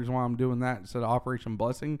them. And the only reason why I'm doing that instead of Operation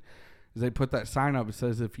Blessing is they put that sign up that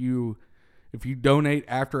says if you donate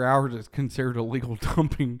after hours, it's considered illegal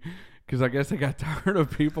dumping. Because I guess they got tired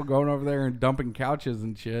of people going over there and dumping couches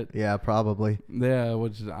and shit. Yeah, probably. Yeah,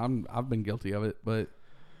 which is, I've been guilty of it, but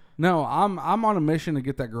no, I'm on a mission to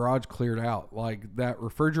get that garage cleared out. Like that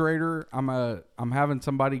refrigerator, I'm having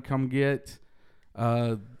somebody come get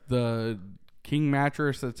the king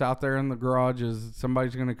mattress that's out there in the garage.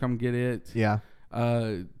 Somebody's gonna come get it. Yeah.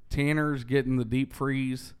 Tanner's getting the deep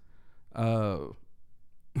freeze.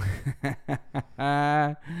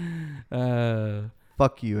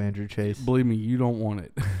 Fuck you, Andrew Chase. Believe me, you don't want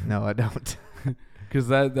it. No, I don't. Because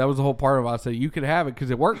that was the whole part of it. I said you could have it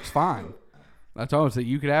because it works fine. I told him, I said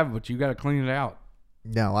you could have it, but you got to clean it out.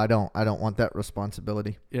 No, I don't. I don't want that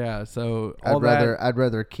responsibility. Yeah, so I'd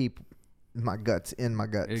rather keep my guts in my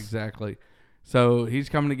guts. Exactly. So he's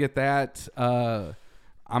coming to get that.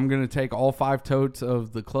 I'm gonna take all 5 totes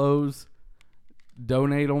of the clothes,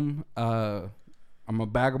 donate them. I'm gonna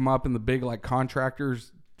bag them up in the big like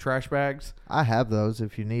contractors trash bags. I have those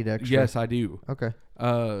if you need extra. Yes, I do. Okay.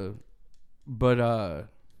 And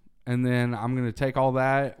then I'm gonna take all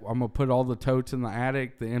that. I'm gonna put all the totes in the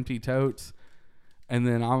attic, the empty totes, and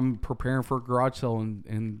then I'm preparing for a garage sale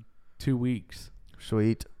in 2 weeks.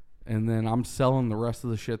 Sweet. And then I'm selling the rest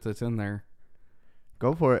of the shit that's in there.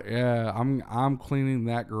 Go for it. Yeah, I'm cleaning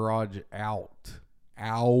that garage out.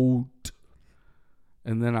 And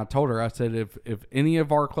then I told her, I said, if any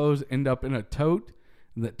of our clothes end up in a tote,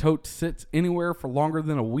 and that tote sits anywhere for longer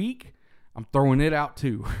than a week, I'm throwing it out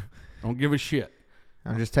too. Don't give a shit.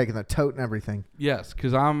 I'm just taking the tote and everything. Yes,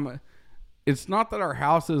 because it's not that our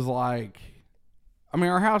house is like, I mean,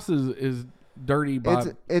 our house is dirty.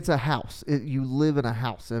 It's a house. You live in a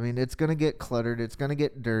house. I mean, it's going to get cluttered. It's going to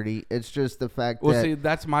get dirty. It's just the fact that... Well, see,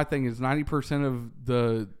 that's my thing is 90% of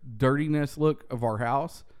the dirtiness look of our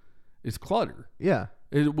house is clutter. Yeah.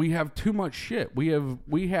 We have too much shit. We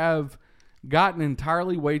have gotten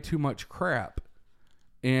entirely way too much crap.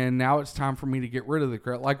 And now it's time for me to get rid of the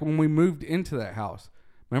crap. Like when we moved into that house.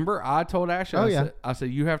 Remember, I told Ashley, I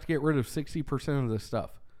said, you have to get rid of 60% of this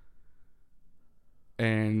stuff.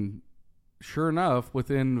 And sure enough,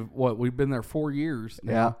 within we've been there 4 years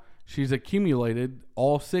now, she's accumulated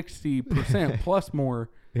all 60% plus more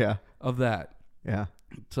of that. Yeah.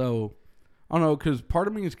 So, I don't know, because part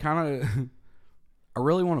of me is kind of, I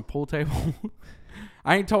really want a pool table.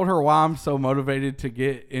 I ain't told her why I'm so motivated to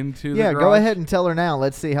get into the garage. Go ahead and tell her now.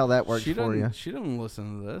 Let's see how that works for you. She doesn't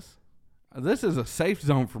listen to this. This is a safe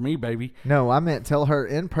zone for me, baby. No, I meant tell her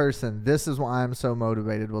in person. This is why I'm so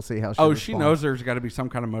motivated. We'll see how she responds. She knows there's got to be some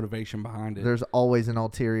kind of motivation behind it. There's always an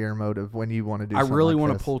ulterior motive when you want to do something. I really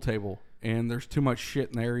want this. a pool table, and there's too much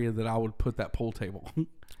shit in the area that I would put that pool table.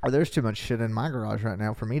 There's too much shit in my garage right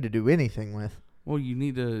now for me to do anything with. Well, you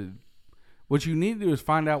need to. What you need to do is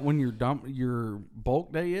find out when your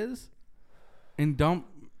bulk day is, and dump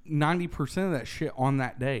 90% of that shit on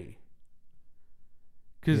that day.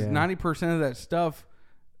 Because 90% of that stuff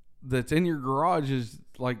that's in your garage is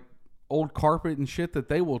like old carpet and shit that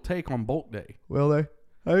they will take on bulk day. Well, I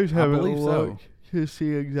just haven't believe so. to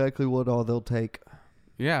see exactly what all they'll take.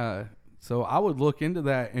 Yeah, so I would look into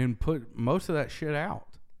that and put most of that shit out.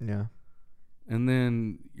 Yeah. And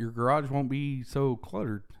then your garage won't be so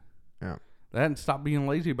cluttered. Yeah. That and stop being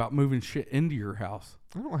lazy about moving shit into your house.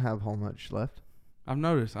 I don't have how much left. I've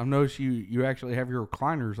noticed you actually have your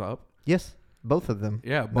recliners up. Yes, both of them.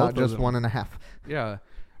 Yeah, both not of just them. 1.5. Yeah.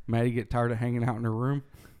 Maddie get tired of hanging out in her room.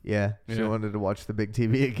 Yeah, she wanted to watch the big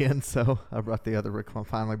TV again, so I brought the other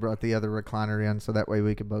finally brought the other recliner in, so that way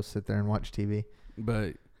we could both sit there and watch TV.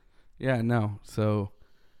 But yeah, no. So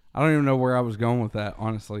I don't even know where I was going with that,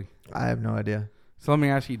 honestly. I have no idea. So let me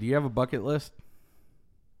ask you: do you have a bucket list?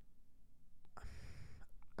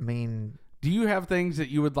 I mean, do you have things that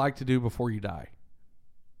you would like to do before you die?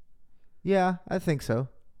 Yeah, I think so.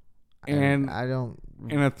 And I don't.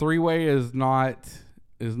 And a 3-way is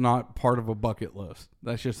not part of a bucket list.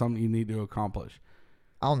 That's just something you need to accomplish.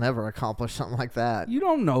 I'll never accomplish something like that. You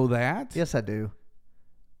don't know that. Yes, I do.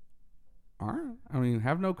 All right. I mean,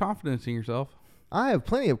 have no confidence in yourself. I have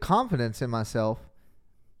plenty of confidence in myself.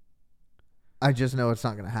 I just know it's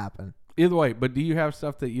not going to happen. Either way, but do you have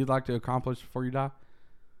stuff that you'd like to accomplish before you die?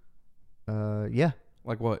 Yeah.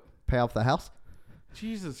 Like what? Pay off the house.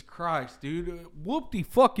 Jesus Christ, dude.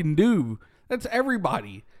 Whoop-de-fucking-do. That's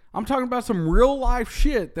everybody. I'm talking about some real life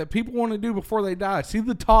shit that people want to do before they die. See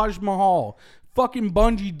the Taj Mahal. Fucking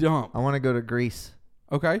bungee jump. I want to go to Greece.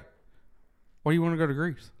 Okay. Why do you want to go to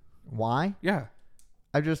Greece? Why? Yeah.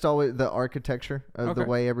 I just always the architecture of the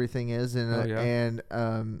way everything is and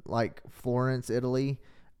like Florence, Italy,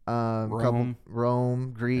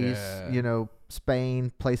 Rome, Greece,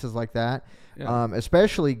 Spain, places like that. Yeah.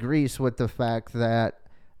 Especially Greece with the fact that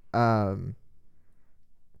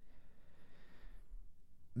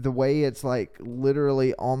the way it's like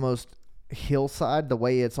literally almost hillside, the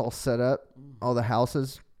way it's all set up, all the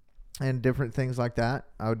houses and different things like that.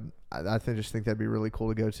 I just think that'd be really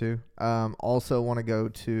cool to go to. Also want to go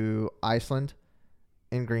to Iceland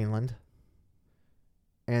and Greenland,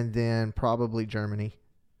 and then probably Germany.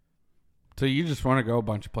 So you just want to go a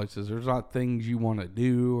bunch of places. There's not things you want to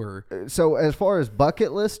do or... So as far as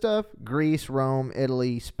bucket list stuff, Greece, Rome,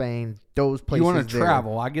 Italy, Spain, those places. You want to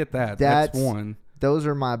travel. I get that. That's one. Those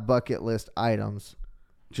are my bucket list items.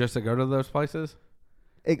 Just to go to those places?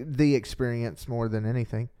 The experience more than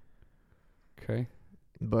anything. Okay.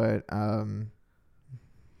 But other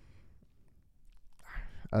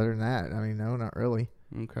than that, I mean, no, not really.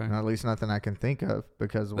 Okay. At least nothing I can think of,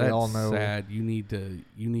 because we That's all know. Sad. You need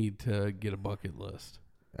to get a bucket list.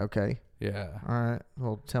 Okay. Yeah. All right.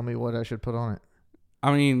 Well, tell me what I should put on it.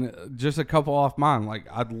 I mean, just a couple off mine. Like,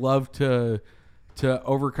 I'd love to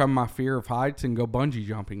overcome my fear of heights and go bungee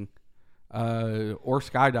jumping, or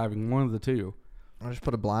skydiving. One of the two. I'll just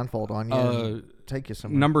put a blindfold on you and take you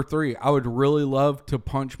somewhere. Number 3, I would really love to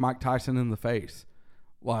punch Mike Tyson in the face.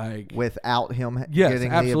 Like, without him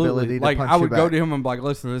getting the ability to punch you back. I would go to him and be like,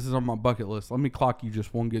 listen, this is on my bucket list. Let me clock you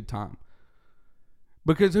just one good time.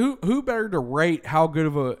 Because who better to rate how good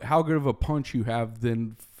of a punch you have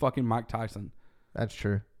than fucking Mike Tyson? That's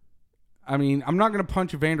true. I mean, I'm not going to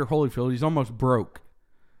punch Evander Holyfield. He's almost broke.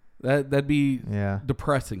 That'd be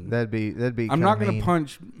depressing. That'd be. I'm not going to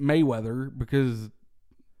punch Mayweather because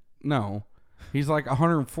no, he's like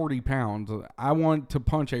 140 pounds. I want to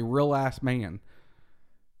punch a real ass man.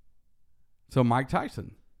 So Mike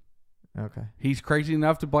Tyson. Okay. He's crazy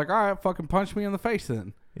enough to be like, all right, fucking punch me in the face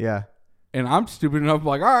then. Yeah. And I'm stupid enough to be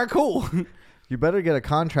like, all right, cool. You better get a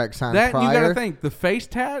contract signed prior. You got to think, the face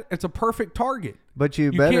tat, it's a perfect target. But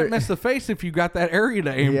you can't miss the face if you got that area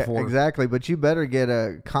to aim for. Exactly. But you better get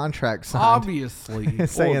a contract signed. Obviously.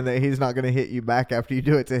 Saying that he's not going to hit you back after you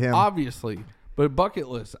do it to him. Obviously. But bucket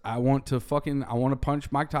list, I want to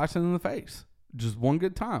punch Mike Tyson in the face. Just one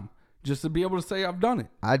good time. Just to be able to say I've done it.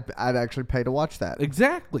 I'd actually pay to watch that.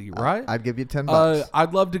 Exactly, right? I'd give you $10.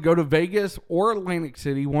 I'd love to go to Vegas or Atlantic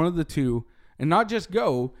City, one of the two, and not just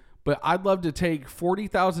go, but I'd love to take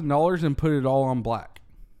 $40,000 and put it all on black.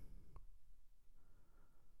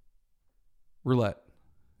 Roulette.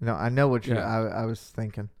 No, I know what I was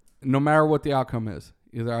thinking. No matter what the outcome is.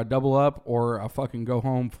 Either I double up or I fucking go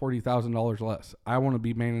home $40,000 less. I want to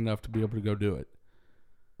be man enough to be able to go do it.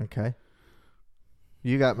 Okay.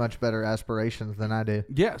 You got much better aspirations than I do.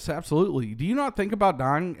 Yes, absolutely. Do you not think about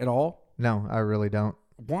dying at all? No, I really don't.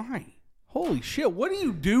 Why? Holy shit. What do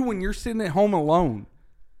you do when you're sitting at home alone?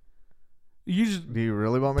 You just Do you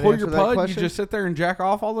really want me to pull answer your that pud? question? You just sit there and jack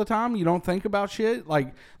off all the time? You don't think about shit?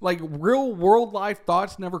 Like real world life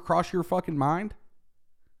thoughts never cross your fucking mind?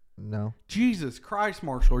 No. Jesus Christ,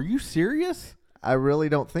 Marshall. Are you serious? I really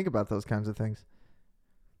don't think about those kinds of things.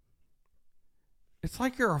 It's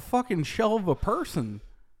like you're a fucking shell of a person.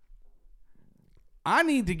 I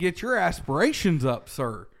need to get your aspirations up,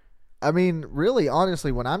 sir. I mean, really,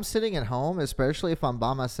 honestly, when I'm sitting at home, especially if I'm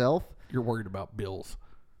by myself, You're worried about bills.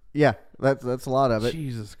 yeah, that's a lot of it.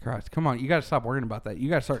 Jesus Christ. Come on. You got to stop worrying about that. You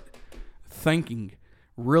got to start thinking,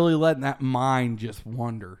 really letting that mind just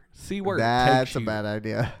wander. See where it takes That's you. a bad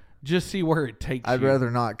idea. Just see where it takes I'd you.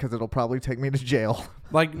 rather not because it'll probably take me to jail.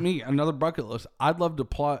 Like me, another bucket list. I'd love to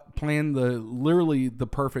plan literally the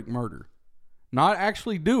perfect murder. Not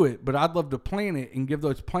actually do it, but I'd love to plan it and give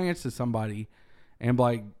those plans to somebody and be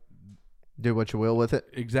like, Do what you will with it.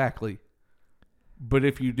 exactly. But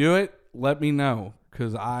if you do it, let me know.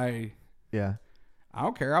 Because I Yeah.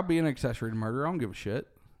 don't care. I'll be an accessory to murder. I don't give a shit.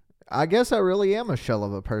 I guess I really am a shell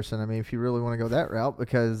of a person. I mean, if you really want to go that route,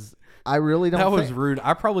 because I really don't That was think- rude.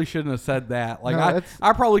 I probably shouldn't have said that. Like No, it's-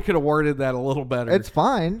 I probably could have worded that a little better. It's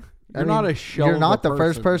fine. You're not a shell You're of not a the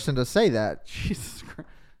first person. person to say that. Jesus Christ.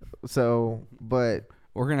 So, but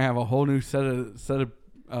We're gonna have a whole new set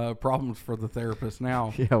of problems for the therapist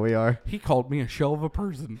now. yeah, we are. He called me a shell of a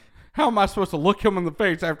person. How am I supposed to look him in the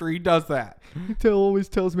face after he does that? Tail always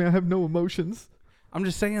tells me I have no emotions. I'm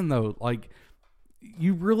just saying though, like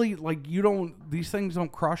you really you don't these things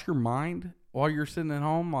don't cross your mind while you're sitting at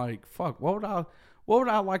home. Like, fuck, what would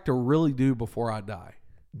I like to really do before I die?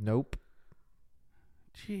 Nope.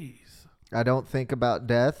 Jeez. I don't think about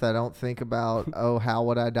death. I don't think about how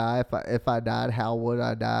would I die if I died? How would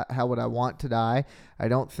I die? How would I want to die? I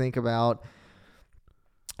don't think about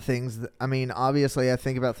things. I mean, obviously, I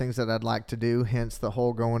think about things that I'd like to do. Hence, the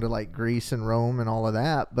whole going to like Greece and Rome and all of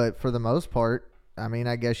that. But for the most part, I mean,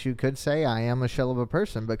 I guess you could say I am a shell of a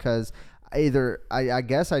person because I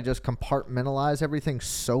guess I just compartmentalize everything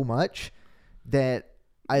so much that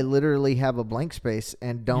I literally have a blank space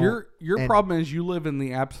and don't. Your problem is you live in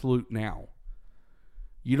the absolute now.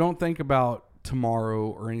 You don't think about tomorrow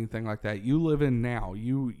or anything like that. You live in now.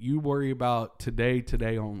 You worry about today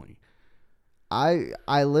only.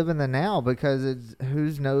 I live in the now because it's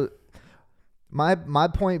my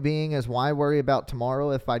point being is why worry about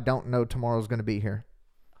tomorrow if I don't know tomorrow's going to be here.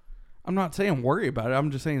 I'm not saying worry about it. I'm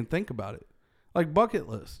just saying think about it. Like bucket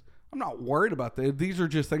list. I'm not worried about that. These are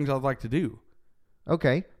just things I'd like to do.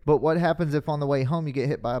 Okay, but what happens if on the way home you get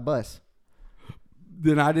hit by a bus?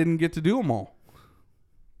 Then I didn't get to do them all.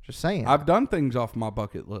 Just saying. I've done things off my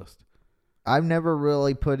bucket list. I've never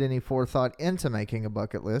really put any forethought into making a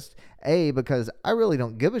bucket list. Because I really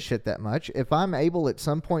don't give a shit that much. If I'm able at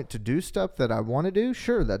some point to do stuff that I want to do,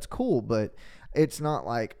 sure, that's cool. But it's not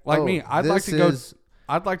like me. I'd like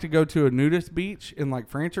to go to a nudist beach in like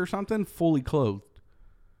France or something, fully clothed.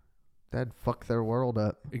 That'd fuck their world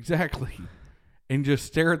up. Exactly. And just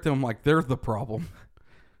stare at them like they're the problem.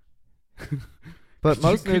 But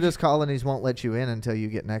most nudist colonies won't let you in until you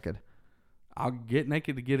get naked. I'll get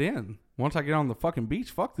naked to get in. Once I get on the fucking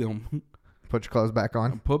beach, fuck them. Put your clothes back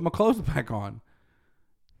on. Put my clothes back on.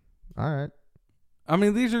 All right. I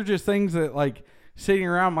mean, these are just things that like sitting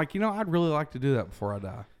around, like, I'd really like to do that before I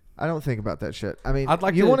die. I don't think about that shit. I mean, I'd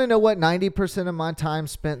like you to- want to know what 90% of my time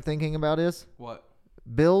spent thinking about is? What?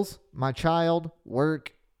 Bills, my child,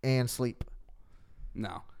 work, and sleep.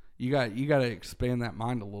 No. You got to expand that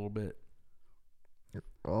mind a little bit.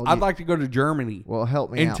 Well, I'd like to go to Germany well,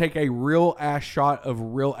 help me and out. take a real ass shot of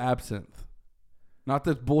real absinthe. Not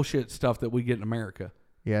this bullshit stuff that we get in America.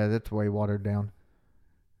 Yeah, that's way watered down.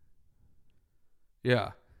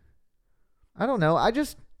 Yeah. I don't know.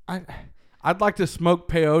 I'd like to smoke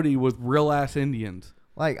peyote with real ass Indians.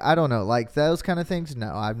 I don't know. Like those kind of things.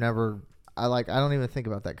 No, I've never. I don't even think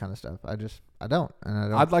about that kind of stuff. I don't. And I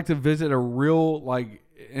don't. I'd like to visit a real, and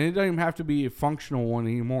it doesn't even have to be a functional one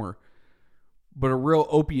anymore, but a real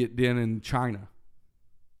opiate den in China.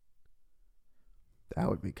 That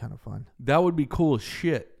would be kind of fun. That would be cool as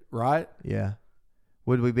shit, right? Yeah.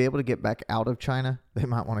 Would we be able to get back out of China? They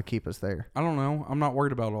might want to keep us there. I don't know. I'm not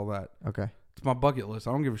worried about all that. Okay. It's my bucket list.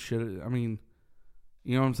 I don't give a shit. I mean,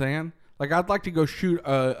 you know what I'm saying? Like, I'd like to go shoot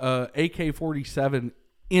a AK-47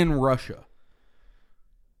 in Russia.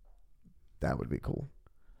 That would be cool.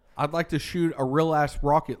 I'd like to shoot a real ass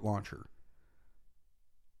rocket launcher.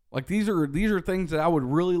 Like these are things that I would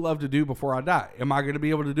really love to do before I die. Am I going to be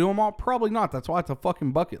able to do them all? Probably not. That's why it's a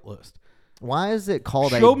fucking bucket list. Why is it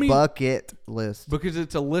called Show a me- bucket list? Because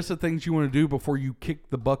it's a list of things you want to do before you kick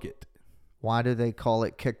the bucket. Why do they call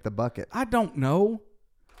it kick the bucket? I don't know.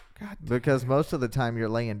 God damn. Because most of the time you're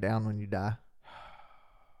laying down when you die.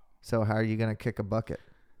 So how are you going to kick a bucket?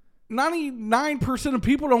 99% of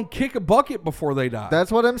people don't kick a bucket before they die.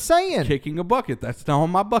 That's what I'm saying. Kicking a bucket. That's not on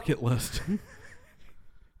my bucket list.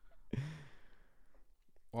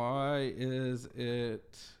 Why is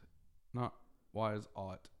it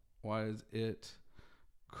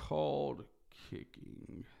called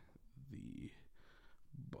kicking the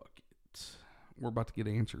bucket? We're about to get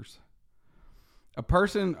answers. A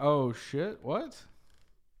person, oh shit, what?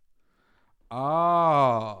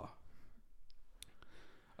 A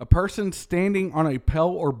person standing on a pail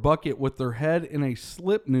or bucket with their head in a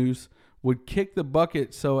slip noose would kick the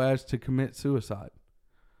bucket so as to commit suicide.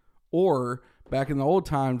 Or back in the old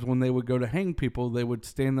times when they would go to hang people, they would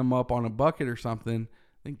stand them up on a bucket or something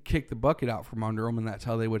and kick the bucket out from under them, and that's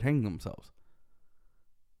how they would hang themselves.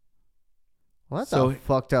 Well, that's a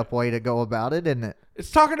fucked up way to go about it, isn't it? It's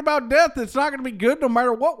talking about death. It's not going to be good no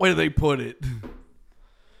matter what way they put it.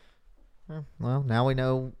 Well, now we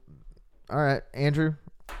know. All right, Andrew,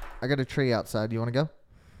 I got a tree outside. You want to go?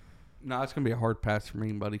 No, it's going to be a hard pass for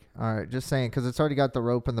me, buddy. All right, just saying, because it's already got the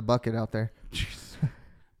rope and the bucket out there. Jeez.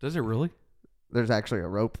 Does it really? There's actually a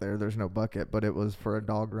rope there. There's no bucket, but it was for a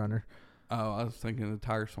dog runner. Oh, I was thinking the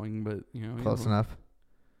tire swing, but you know. Close enough.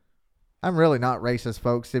 I'm really not racist,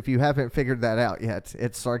 folks. If you haven't figured that out yet,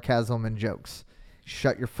 it's sarcasm and jokes.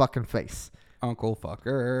 Shut your fucking face. Uncle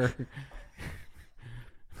fucker.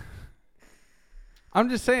 I'm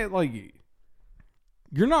just saying, like,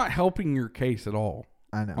 you're not helping your case at all.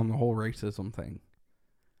 I know. On the whole racism thing.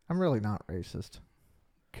 I'm really not racist.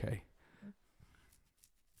 Okay.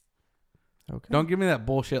 Okay. Don't give me that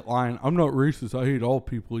bullshit line. I'm not racist. I hate all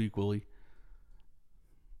people equally.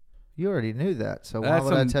 You already knew that, so why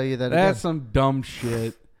would I tell you that That's again? some dumb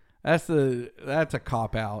shit. That's a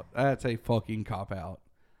cop out. That's a fucking cop out.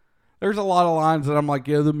 There's a lot of lines that I'm like,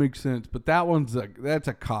 yeah, that makes sense, but that's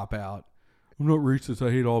a cop out. I'm not racist.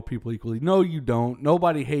 I hate all people equally. No, you don't.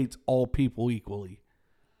 Nobody hates all people equally.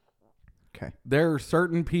 Okay. There are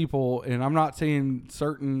certain people, and I'm not saying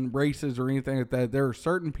certain races or anything like that. There are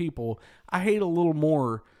certain people I hate a little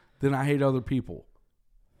more than I hate other people.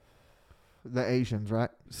 The Asians, right?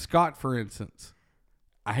 Scott, for instance.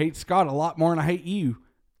 I hate Scott a lot more than I hate you.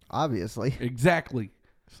 Obviously. Exactly.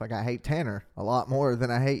 It's like I hate Tanner a lot more than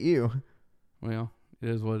I hate you. Well, it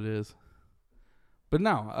is what it is. But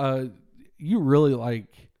no, you really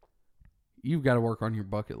you've got to work on your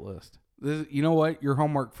bucket list. You know what? Your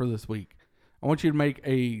homework for this week. I want you to make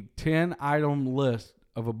a 10-item list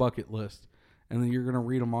of a bucket list, and then you're going to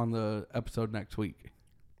read them on the episode next week.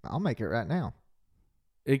 I'll make it right now.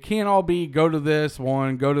 It can't all be go to this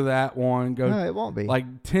one, go to that one, go. No, it won't be.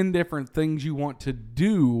 Like 10 different things you want to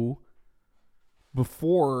do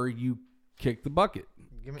before you kick the bucket.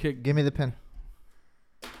 Give me the pen.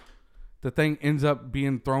 The thing ends up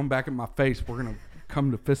being thrown back in my face. We're going to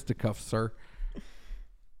come to fisticuffs, sir.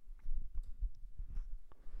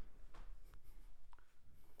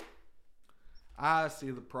 I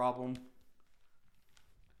see the problem.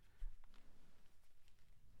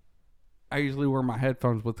 I usually wear my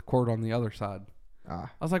headphones with the cord on the other side. I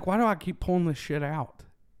was like, why do I keep pulling this shit out?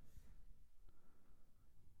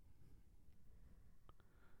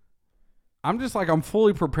 I'm just like, I'm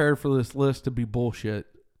fully prepared for this list to be bullshit.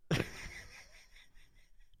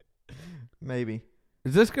 Maybe.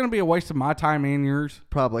 Is this going to be a waste of my time and yours?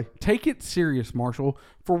 Probably. Take it serious, Marshall.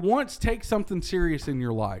 For once, take something serious in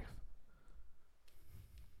your life.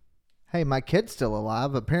 Hey, my kid's still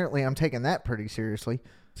alive. Apparently, I'm taking that pretty seriously.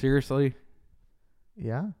 Seriously?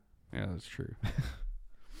 Yeah. Yeah, that's true.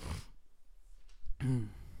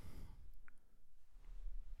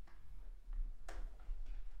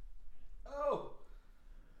 Oh!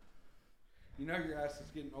 You know your ass is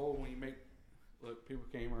getting old when you make... Look, people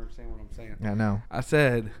can't even understand what I'm saying. I know. I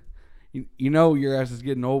said, you know your ass is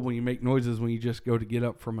getting old when you make noises when you just go to get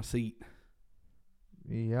up from a seat.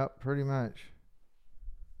 Yep, pretty much.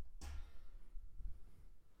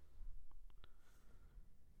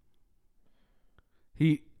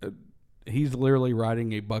 He's literally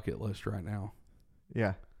writing a bucket list right now.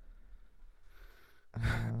 Yeah.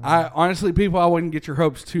 I honestly, people, I wouldn't get your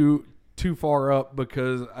hopes too far up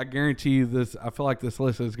because I guarantee you this. I feel like this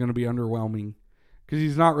list is going to be underwhelming because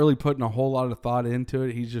he's not really putting a whole lot of thought into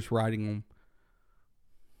it. He's just writing them.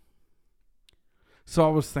 So I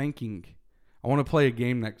was thinking, I want to play a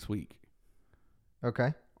game next week.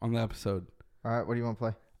 Okay. On the episode. All right. What do you want to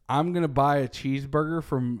play? I'm going to buy a cheeseburger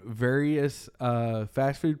from various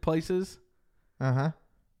fast food places. Uh-huh.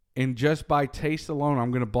 And just by taste alone,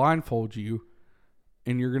 I'm going to blindfold you.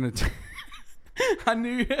 And you're going to... I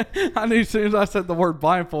knew as soon as I said the word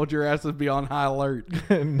blindfold, your ass would be on high alert.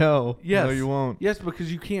 No. Yes. No, you won't. Yes,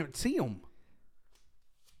 because you can't see them.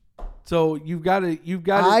 So you've got to...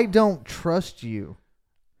 I don't trust you.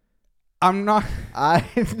 I'm not...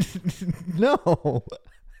 No.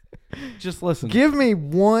 Just listen. Give me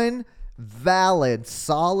one valid,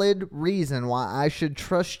 solid reason why I should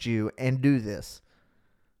trust you and do this.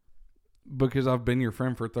 Because I've been your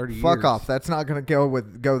friend for 30 years. Fuck off. That's not going to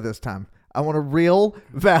go this time. I want a real,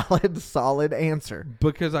 valid, solid answer.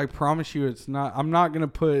 Because I promise you it's not... I'm not going to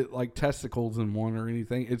put like testicles in one or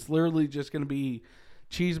anything. It's literally just going to be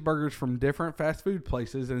cheeseburgers from different fast food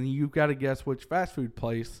places, and you've got to guess which fast food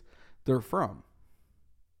place they're from.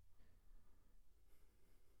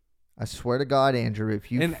 I swear to God, Andrew,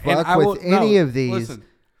 if you And fuck I with will- any no, of these, listen.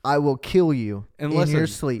 I will kill you And in listen. your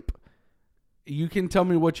sleep. You can tell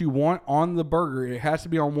me what you want on the burger. It has to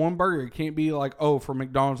be on one burger. It can't be like, oh, from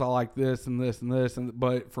McDonald's I like this and this and this,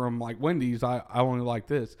 but from like Wendy's I only like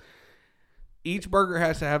this. Each burger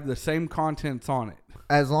has to have the same contents on it.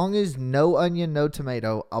 As long as no onion, no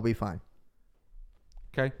tomato, I'll be fine.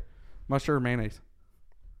 Okay, mustard or mayonnaise.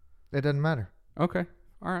 It doesn't matter. Okay,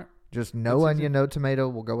 all right. Just no That's onion, no tomato.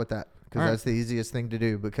 We'll go with that because All right. that's the easiest thing to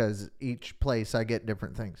do. Because each place I get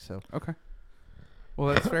different things. So Okay.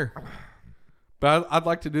 Well, that's fair. But I'd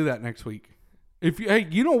like to do that next week. If you, hey,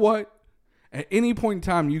 you know what? At any point in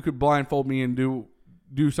time, you could blindfold me and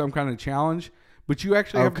do some kind of challenge, but you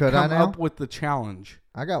actually have to could I come now? up with the challenge.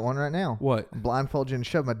 I got one right now. What? Blindfold you and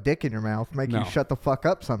shove my dick in your mouth, make No. you shut the fuck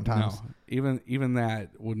up sometimes. No, even that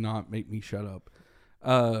would not make me shut up.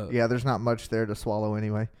 Yeah, there's not much there to swallow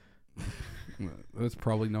anyway. That's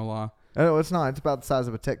probably no lie. No, it's not. It's about the size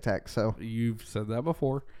of a Tic Tac. So You've said that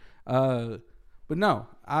before. But no,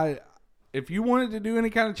 if you wanted to do any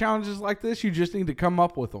kind of challenges like this, you just need to come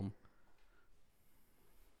up with them.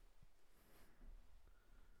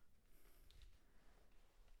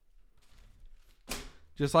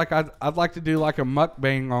 Just like I'd like to do like a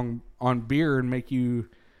mukbang on beer and make you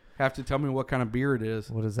have to tell me what kind of beer it is.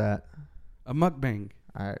 what is that? A mukbang.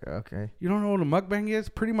 All right, okay. You don't know what a mukbang is?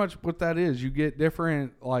 Pretty much what that is. You get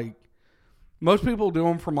different, like, most people do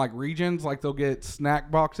them from, like, regions. Like, they'll get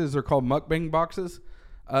snack boxes. They're called mukbang boxes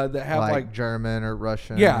that have, like German or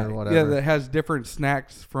Russian yeah, or whatever. yeah, that has different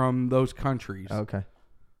snacks from those countries. Okay.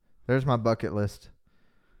 There's my bucket list.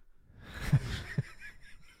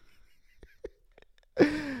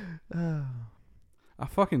 I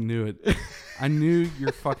fucking knew it. I knew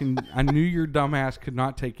your dumb ass could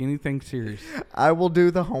not take anything serious. I will do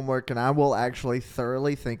the homework and I will actually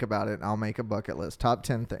thoroughly think about it. And I'll make a bucket list. Top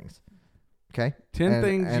 10 things. Okay? 10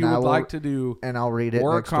 things you would like to do and I'll read it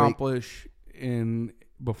or next week. accomplish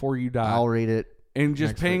before you die. I'll read it. And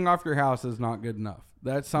just next paying week. off your house is not good enough.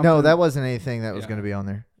 That's something. No, that wasn't anything that was Yeah. going to be on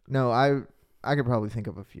there. No, I could probably think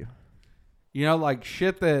of a few. You know, like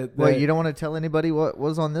shit that Wait, you don't want to tell anybody what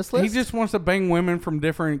was on this list? he just wants to bang women from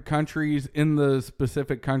different countries in the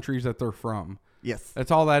specific countries that they're from. Yes.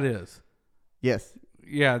 That's all that is. Yes.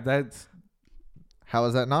 Yeah, that's. How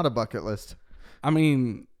is that not a bucket list? I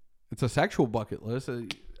mean, it's a sexual bucket list.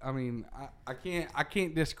 I mean, I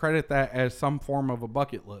can't discredit that as some form of a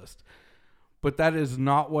bucket list. But that is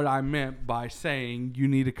not what I meant by saying you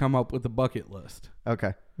need to come up with a bucket list.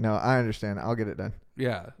 Okay. No, I understand. I'll get it done.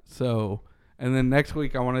 Yeah. So, and then next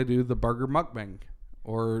week I want to do the burger mukbang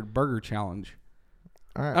or burger challenge.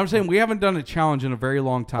 All right. I'm saying we haven't done a challenge in a very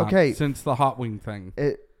long time. Okay. Since the hot wing thing.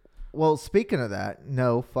 Well, speaking of that,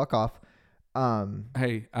 no, fuck off.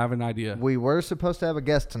 Hey, I have an idea. We were supposed to have a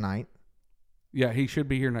guest tonight, Yeah, he should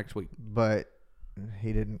be here next week. but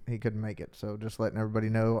he didn't. He couldn't make it. So just letting everybody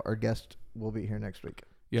know, our guest will be here next week.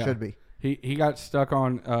 Yeah. Should be. He got stuck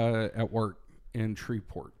on at work in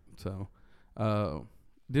Shreveport. So,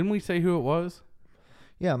 didn't we say who it was?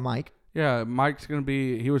 Yeah, Mike. Yeah, Mike's gonna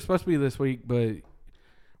be. He was supposed to be this week, but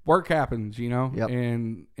work happens, you know. Yep.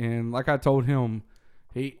 And like I told him,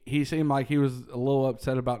 he seemed like he was a little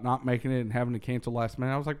upset about not making it and having to cancel last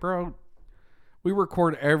minute. I was like, bro, we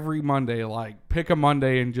record every Monday. Like, pick a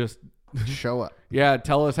Monday and just Show up. yeah,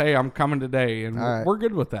 tell us, hey, I'm coming today, and All right. we're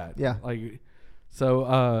good with that. Yeah. Like,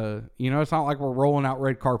 so you know, it's not like we're rolling out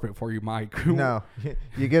red carpet for you, Mike. No,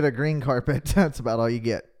 you get a green carpet. That's about all you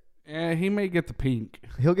get. Yeah, he may get the pink,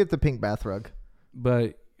 He'll get the pink bath rug.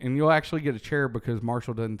 and you'll actually get a chair because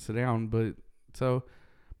Marshall doesn't sit down. But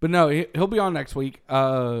no, he'll be on next week.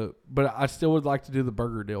 But I still would like to do the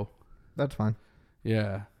burger deal. That's fine.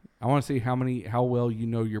 Yeah, I want to see how well you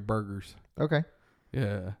know your burgers. Okay.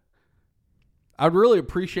 Yeah, I'd really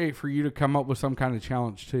appreciate for you to come up with some kind of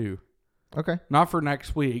challenge too. Okay. Not for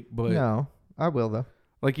next week, but No, I will though.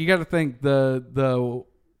 like you got to think the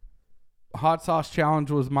hot sauce challenge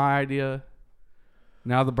was my idea.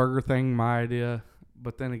 Now the burger thing, my idea.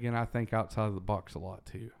 But then again, I think outside of the box a lot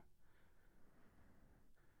too.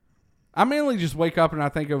 I mainly just wake up and I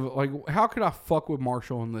think of like, how could I fuck with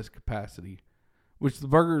Marshall in this capacity? Which the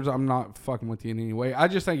burgers, I'm not fucking with you in any way. I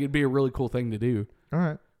just think it'd be a really cool thing to do. All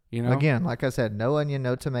right. You know? Again, like I said, no onion,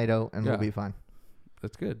 no tomato, and we'll be fine.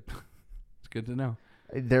 That's good. It's good to know.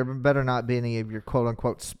 There better not be any of your quote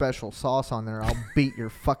unquote special sauce on there. I'll beat your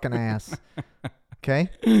fucking ass. Okay?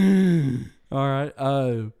 All right.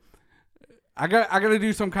 I got to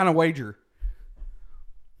do some kind of wager.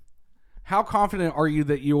 How confident are you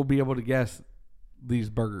that you will be able to guess these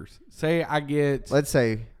burgers? Say I get... Let's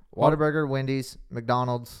say Whataburger, Wendy's,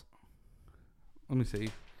 McDonald's. Let me see.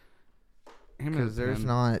 Because there's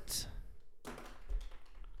not...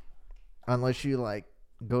 Unless you, like,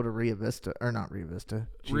 go to Rio Vista. Or not Rio Vista.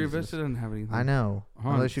 Rio Vista doesn't have anything. I know.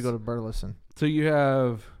 Hunt's. Unless you go to Burleson. So you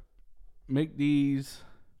have McD's,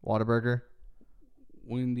 Whataburger.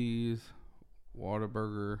 Wendy's,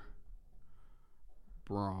 Whataburger,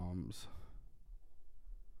 Brahms,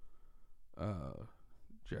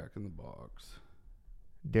 Jack in the Box,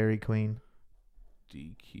 Dairy Queen.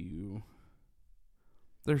 DQ.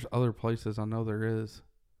 There's other places I know there is.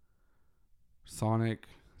 Sonic.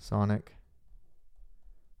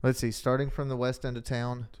 Let's see. Starting from the west end of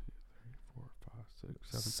town. 2, 3, 4, 5,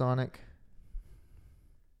 6, 7. Sonic.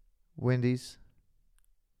 Wendy's.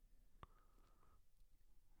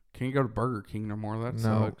 Can't go to Burger King no more. That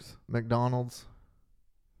No. sucks. McDonald's.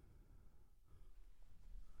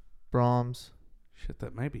 Brahms. Shit,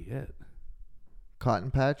 that may be it.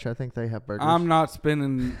 Cotton Patch. I think they have burgers. I'm not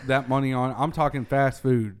spending that money on... I'm talking fast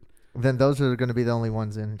food. Then those are going to be the only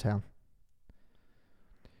ones in town.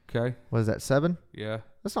 Okay? What is that, 7? Yeah.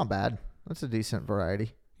 That's not bad. That's a decent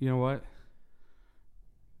variety. You know what?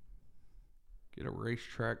 Get a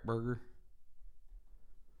Racetrack burger.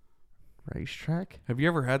 Racetrack? Have you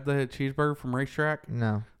ever had the cheeseburger from Racetrack?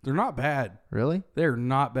 No. They're not bad. Really? They're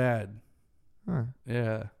not bad. Huh.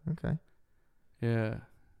 Yeah. Okay. Yeah.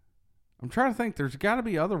 I'm trying to think. There's got to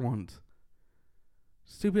be other ones.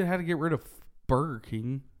 Stupid had to get rid of Burger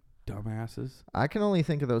King. Dumbasses. I can only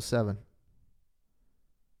think of those 7.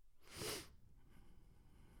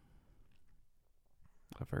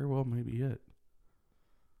 That very well may be it.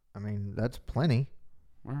 I mean, that's plenty.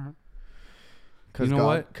 All right. Cause You know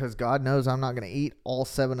what? Because God knows I'm not going to eat all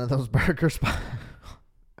 7 of those burgers.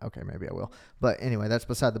 Okay, maybe I will. But anyway, that's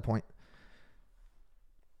beside the point.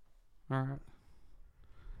 All right.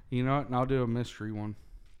 You know what? And I'll do a mystery one.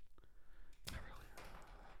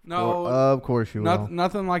 No. Of course you will.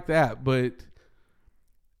 Nothing like that. But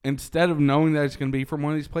instead of knowing that it's going to be from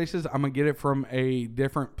one of these places, I'm going to get it from a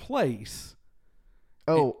different place.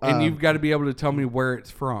 Oh, and you've got to be able to tell me where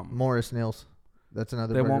it's from. Morris Nils. That's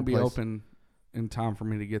another They burger won't be place. open in time for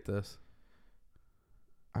me to get this.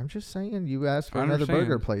 I'm just saying you asked for I another understand.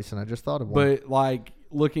 burger place, and I just thought of one. But like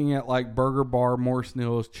looking at like Burger Bar, Morris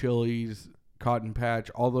Nils, Chili's, Cotton Patch,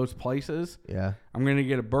 all those places, Yeah. I'm going to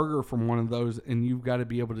get a burger from one of those, and you've got to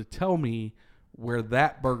be able to tell me where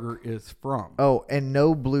that burger is from. Oh, and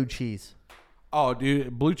no blue cheese. Oh,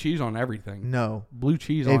 dude, blue cheese on everything. No. Blue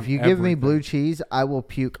cheese on If you give me everything. blue cheese, I will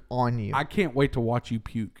puke on you. I can't wait to watch you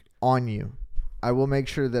puke. On you. I will make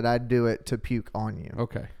sure that I do it to puke on you.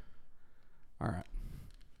 Okay. All right.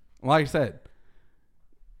 Like I said,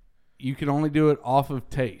 you can only do it off of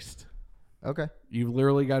taste. Okay. You've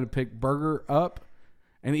literally got to pick burger up.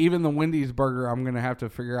 And even the Wendy's burger, I'm going to have to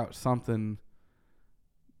figure out something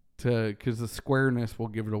to, because the squareness will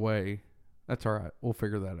give it away. That's all right. We'll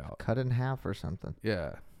figure that out. Cut in half or something.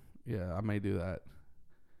 Yeah. Yeah, I may do that.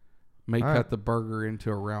 May All cut right. the burger into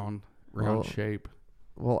a round Well- shape.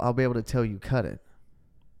 Well, I'll be able to tell you cut it.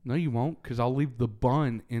 No, you won't, because I'll leave the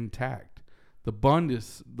bun intact. The bun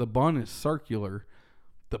is circular.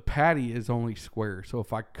 The patty is only square. So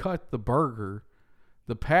if I cut the burger,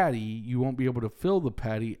 the patty, you won't be able to fill the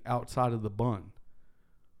patty outside of the bun.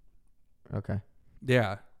 Okay.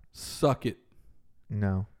 Yeah. Suck it.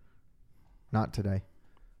 No. Not today.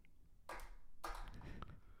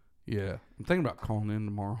 Yeah. I'm thinking about calling in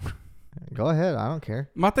tomorrow. Go ahead. I don't care.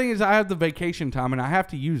 My thing is I have the vacation time and I have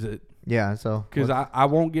to use it Yeah, so. because I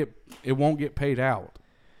won't get paid out.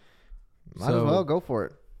 Might as well go for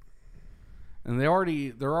it. And they're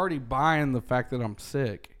already buying the fact that I'm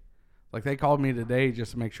sick. Like they called me today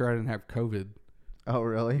just to make sure I didn't have COVID. Oh,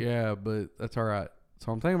 really? Yeah, but that's all right.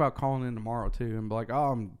 So I'm thinking about calling in tomorrow too and be like,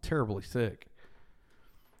 oh, I'm terribly sick.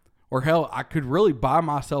 Or hell, I could really buy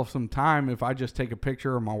myself some time if I just take a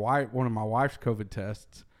picture of one of my wife's COVID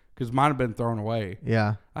tests, because mine have been thrown away.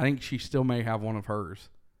 Yeah. I think she still may have one of hers.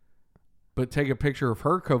 But take a picture of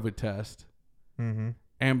her COVID test Mm-hmm.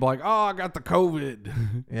 and be like, oh, I got the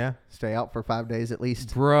COVID. Yeah. Stay out for 5 days at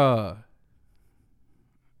least. Bruh.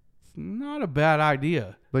 It's not a bad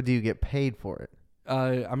idea. But do you get paid for it?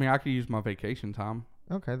 I mean, I could use my vacation time.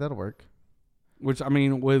 Okay, that'll work. Which, I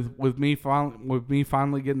mean, with me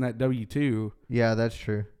finally getting that W-2, Yeah, that's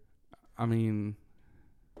true. I mean,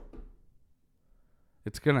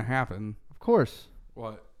 it's going to happen. Of course.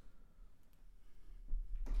 What?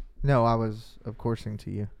 No, I was of coursing to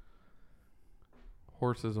you.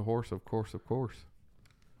 Horse is a horse, of course, of course.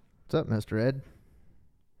 What's up, Mr. Ed?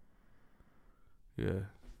 Yeah.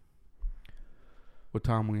 What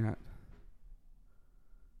time we at?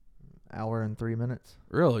 Hour and 3 minutes.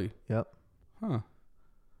 Really? Yep. Huh.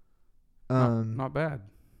 Um, Not bad.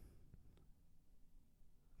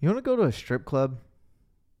 You want to go to a strip club?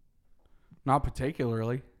 Not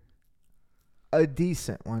particularly. A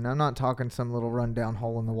decent one. I'm not talking some little rundown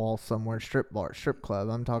hole in the wall somewhere. Strip club.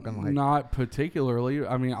 I'm talking like. Not particularly.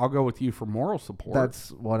 I mean, I'll go with you for moral support.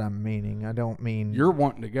 That's what I'm meaning. I don't mean. You're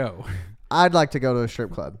wanting to go. I'd like to go to a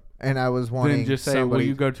strip club, and I was wanting. Then just say, somebody. will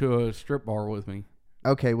you go to a strip bar with me?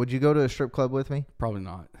 Okay. Would you go to a strip club with me? Probably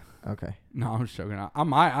not. Okay. No, I'm just joking. I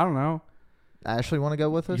might. I don't know. Ashley, want to go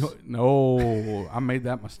with us? No, I made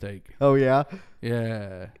that mistake. Oh yeah.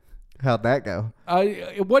 Yeah. How'd that go?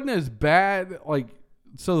 It wasn't as bad. Like,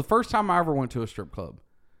 so the first time I ever went to a strip club,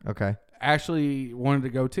 Okay. Ashley wanted to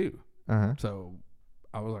go too. Uh-huh. So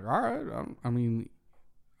I was like, all right. I mean,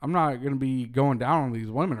 I'm not going to be going down on these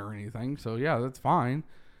women or anything. So yeah, that's fine.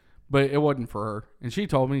 But it wasn't for her. And she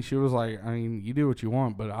told me, she was like, I mean, you do what you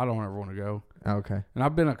want, but I don't ever want to go. Okay. And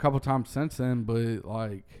I've been a couple times since then, but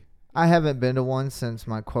like, I haven't been to one since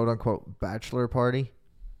my quote-unquote bachelor party.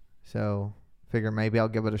 So figure maybe I'll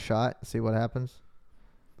give it a shot, see what happens.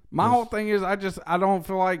 my whole thing is I don't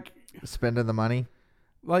feel like Spending the money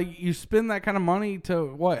you spend that kind of money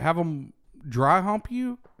to what, have them dry hump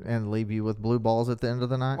you? and leave you with blue balls at the end of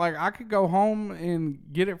the night. Like, I could go home and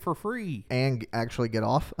get it for free. And actually get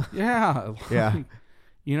off. Yeah. Yeah.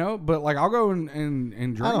 You know, but like, I'll go and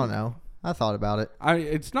drink. I don't know. I thought about it.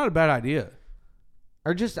 It's not a bad idea.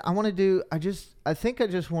 Or just, I think I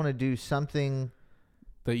just want to do something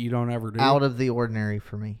That you don't ever do. out of the ordinary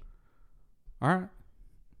for me. All right.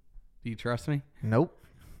 Do you trust me? Nope.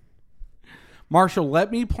 Marshall,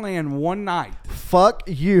 let me plan one night. Fuck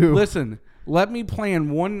you. Listen, let me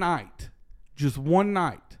plan one night. Just one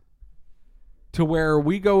night. To where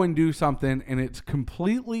we go and do something and it's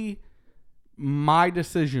completely my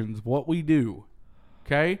decisions, what we do.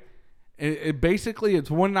 Okay? Basically, it's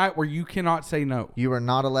one night where you cannot say no. You are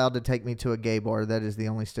not allowed to take me to a gay bar. That is the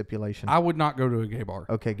only stipulation. I would not go to a gay bar.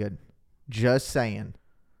 Okay, good. Just saying.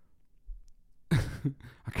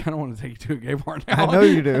 I kind of want to take you to a gay bar now. I know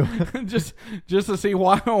you do. just to see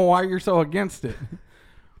why you're so against it.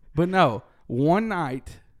 But no, one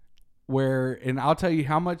night where, and I'll tell you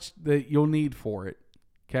how much that you'll need for it.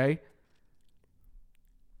 Okay?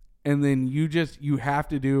 And then you have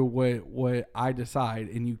to do what I decide,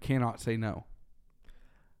 and you cannot say no.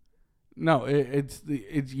 No, it's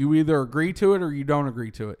you either agree to it or you don't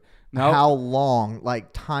agree to it. No. How long?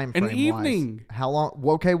 Like time frame An evening. Wise? How long?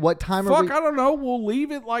 Okay, what time are Fuck, we? I don't know. We'll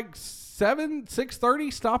leave at like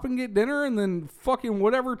 6:30, stop and get dinner, and then fucking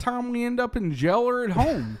whatever time we end up in jail or at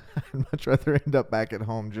home. I'd much rather end up back at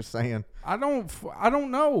home, just saying. I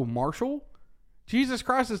don't know, Marshall. Jesus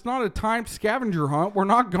Christ, it's not a time scavenger hunt. We're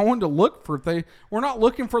not going to look for things. We're not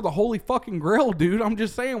looking for the holy fucking grail, dude. I'm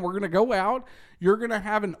just saying we're going to go out. You're going to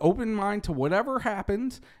have an open mind to whatever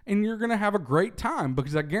happens, and you're going to have a great time,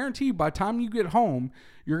 because I guarantee you by the time you get home,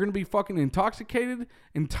 you're going to be fucking intoxicated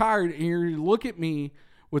and tired, and you're going to look at me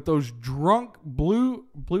with those drunk blue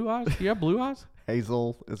eyes. Do you have blue eyes?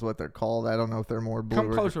 Hazel is what they're called. I don't know if they're more blue.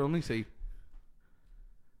 Come closer. Let me see.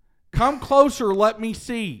 Come closer. Let me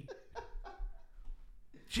see.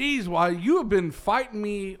 Jeez, why you have been fighting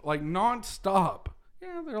me like nonstop.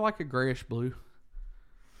 Yeah, they're like a grayish blue.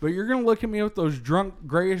 But you're going to look at me with those drunk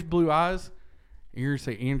grayish blue eyes, and you're going to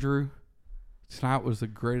say, Andrew, tonight was the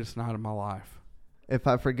greatest night of my life. If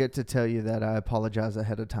I forget to tell you that, I apologize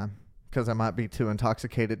ahead of time, because I might be too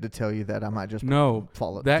intoxicated to tell you that. I might just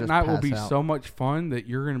fall. That just night will pass be out. so much fun that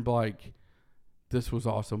you're going to be like, this was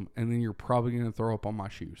awesome. And then you're probably going to throw up on my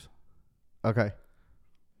shoes. Okay.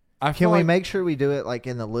 Can we make sure we do it like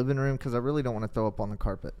in the living room? Because I really don't want to throw up on the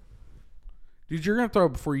carpet. Dude, you're going to throw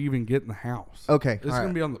up before you even get in the house. Okay. It's going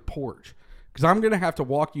to be on the porch. Because I'm going to have to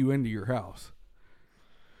walk you into your house.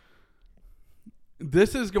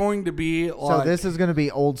 This is going to be So like... this is going to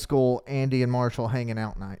be old school Andy and Marshall hanging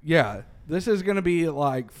out night. Yeah. This is going to be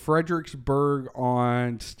like Fredericksburg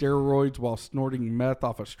on steroids while snorting meth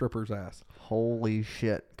off a stripper's ass. Holy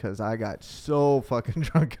shit, because I got so fucking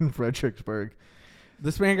drunk in Fredericksburg.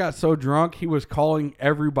 This man got so drunk, he was calling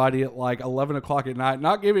everybody at like 11 o'clock at night.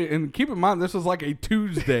 Not giving, and keep in mind, this was like a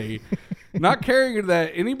Tuesday. Not caring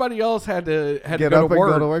that anybody else had to Get go up to and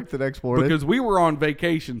work go to work the next morning. because we were on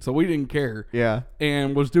vacation, so we didn't care. Yeah.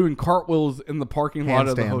 And was doing cartwheels in the parking lot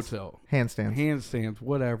of the hotel. Handstands.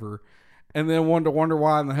 Whatever. And then wanted to wonder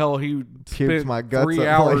why in the hell he spent my guts 3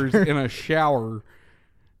 up hours later. in a shower.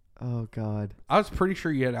 Oh, God. I was pretty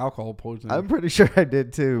sure you had alcohol poisoning. I'm pretty sure I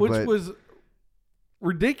did too. Which but was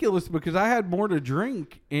ridiculous because I had more to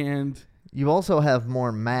drink and you also have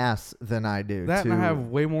more mass than I do. that too. and I have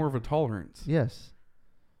way more of a tolerance. Yes.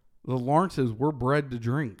 The Lawrences, we're bred to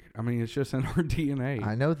drink. I mean, it's just in our DNA.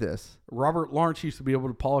 I know this. Robert Lawrence used to be able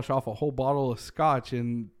to polish off a whole bottle of scotch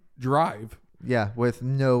and drive. Yeah, with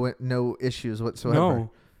no issues whatsoever.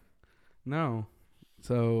 No.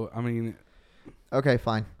 So, I mean... Okay,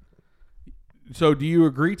 fine. So, do you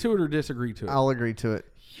agree to it or disagree to it? I'll agree to it.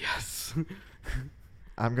 Yes.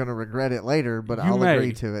 I'm going to regret it later, but You I'll may.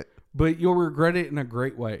 agree to it. But you'll regret it in a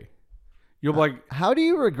great way. You'll be like... How do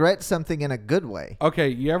you regret something in a good way? Okay,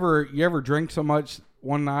 you ever drink so much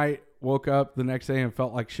one night, woke up the next day and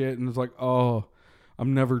felt like shit and was like, oh,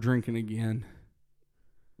 I'm never drinking again.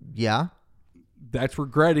 Yeah. That's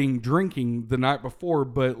regretting drinking the night before,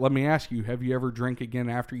 but let me ask you, have you ever drank again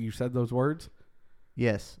after you said those words?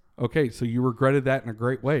 Yes. Okay, so you regretted that in a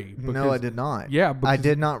great way. No, I did not. Yeah, I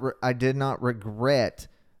did not. I did not regret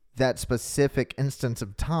that specific instance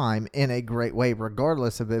of time in a great way,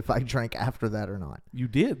 regardless of if I drank after that or not. You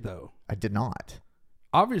did, though. I did not.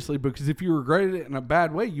 Obviously, because if you regretted it in a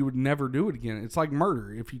bad way, you would never do it again. It's like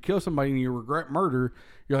murder. If you kill somebody and you regret murder,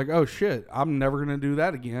 you're like, oh, shit, I'm never going to do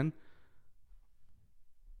that again.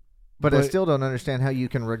 But I still don't understand how you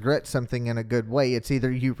can regret something in a good way. It's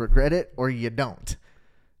either you regret it or you don't.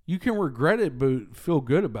 You can regret it, but feel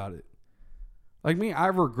good about it. Like me, I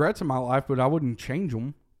have regrets in my life, but I wouldn't change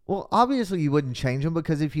them. Well, obviously you wouldn't change them,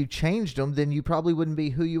 because if you changed them, then you probably wouldn't be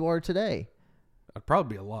who you are today. I'd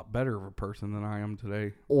probably be a lot better of a person than I am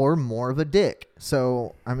today. Or more of a dick.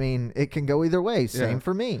 So, I mean, it can go either way. Same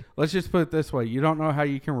for me. Let's just put it this way. You don't know how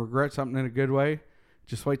you can regret something in a good way?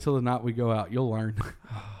 Just wait till the night we go out. You'll learn.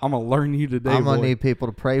 I'm going to learn you today, I'm going boy. to need people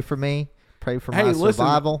to pray for me. Pray for my Listen,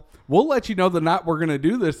 survival. We'll let you know the night we're going to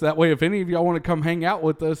do this. That way, if any of y'all want to come hang out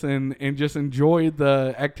with us and just enjoy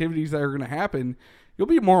the activities that are going to happen, you'll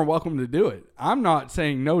be more than welcome to do it. I'm not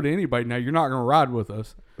saying no to anybody. Now, you're not going to ride with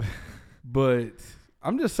us. But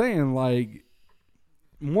I'm just saying, like,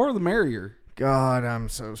 more the merrier. God, I'm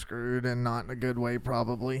so screwed, and not in a good way,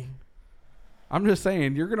 probably. I'm just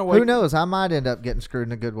saying, you're going to wake... Who knows? I might end up getting screwed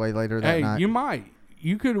in a good way later that night. You might.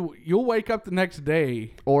 You'll wake up the next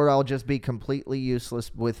day. Or I'll just be completely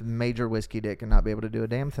useless with major whiskey dick and not be able to do a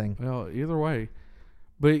damn thing. Well, either way.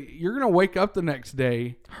 But you're going to wake up the next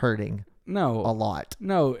day. Hurting. No. A lot.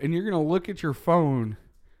 No, and you're going to look at your phone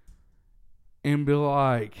and be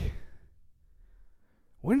like,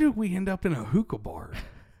 when did we end up in a hookah bar?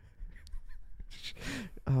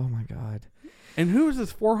 Oh, my God. And who is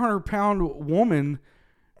this 400-pound woman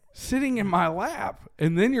sitting in my lap?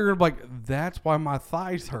 And then you're going to be like, that's why my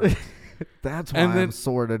thighs hurt. That's why I'm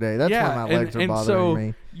sore today. That's why my legs are bothering so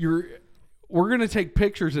me. We're going to take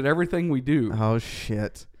pictures at everything we do. Oh,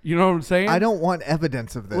 shit. You know what I'm saying? I don't want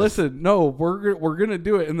evidence of this. Listen, no, we're going to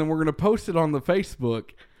do it, and then we're going to post it on the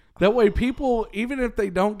Facebook. That way people, even if they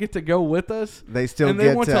don't get to go with us, they still and get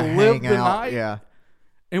they want to hang live the out. night, Yeah.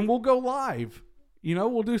 and we'll go live. You know,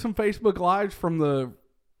 we'll do some Facebook lives from the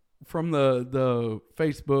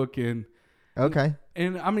Facebook and Okay.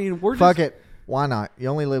 And I mean, we're Fuck just, it. Why not? You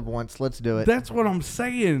only live once. Let's do it. That's what I'm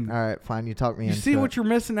saying. All right, fine. You talk me You into see it. what you're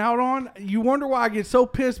missing out on? You wonder why I get so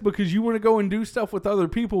pissed because you want to go and do stuff with other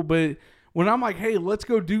people, but when I'm like, hey, let's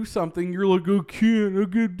go do something, you're like, oh, can't.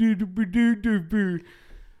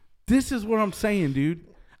 This is what I'm saying, dude.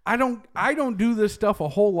 I don't do this stuff a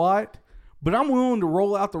whole lot, but I'm willing to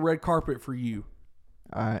roll out the red carpet for you.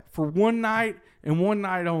 All right. For one night and one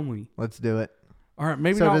night only. Let's do it. All right,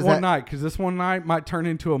 maybe So not does one that- night, because this one night might turn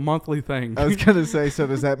into a monthly thing. I was going to say, so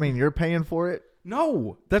does that mean you're paying for it?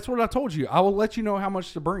 No, that's what I told you. I will let you know how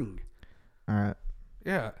much to bring. All right.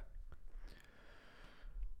 Yeah.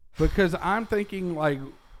 Because I'm thinking, like,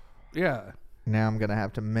 yeah, Now I'm going to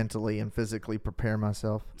have to mentally and physically prepare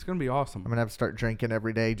myself. it's going to be awesome. I'm going to have to start drinking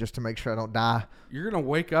every day just to make sure I don't die. You're going to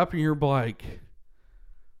wake up and you're like,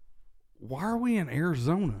 why are we in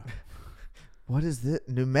Arizona? What is this?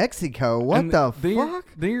 New Mexico? What And the then fuck?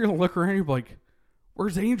 Then you're going to look around and you're like,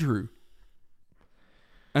 where's Andrew?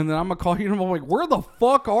 And then I'm going to call you and I'm like, where the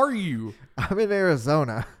fuck are you? I'm in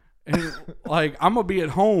Arizona. And like, I'm going to be at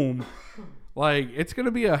home. Like, it's going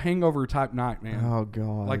to be a hangover type night, man. Oh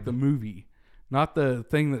God. Like the movie, not the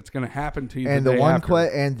thing that's going to happen to you. And the the day one after.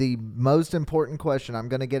 and the most important question I'm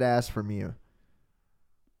going to get asked from you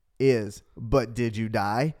is, but did you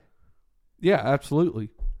die? Yeah, absolutely.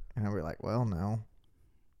 And I'll be like, well, no.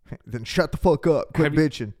 Then shut the fuck up. Quit Have you-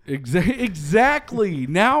 bitching. Exactly.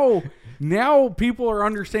 Now people are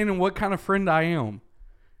understanding what kind of friend I am.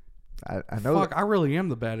 I know. Fuck, I really am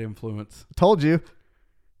the bad influence. Told you.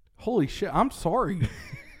 Holy shit, I'm sorry.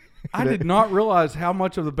 I did not realize how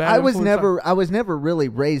much of the bad I was influence never really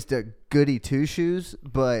raised a goody two shoes,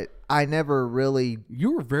 but I never really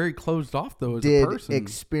You were very closed off though as a did person.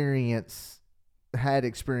 had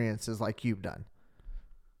experiences like you've done.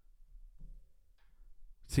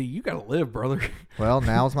 See, you got to live, brother. Well,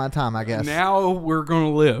 now's my time, I guess. Now we're going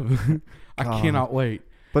to live. I God. cannot wait.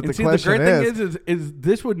 But And the see, question the great thing is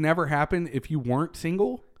this would never happen if you weren't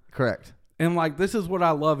single. correct. And like, this is what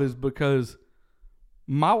I love is because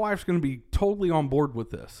my wife's going to be totally on board with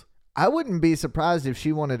this. I wouldn't be surprised if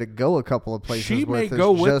she wanted to go a couple of places She may with us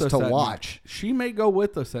go with just us to that watch. night. She may go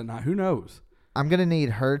with us that night. Who knows? I'm going to need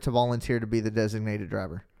her to volunteer to be the designated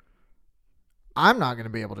driver. I'm not going to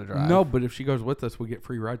be able to drive. No, but if she goes with us, we get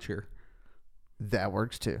free rideshare. That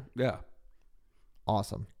works too. Yeah.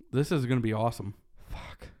 Awesome. This is going to be awesome.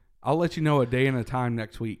 Fuck. I'll let you know a day and a time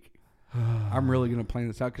next week. I'm really going to plan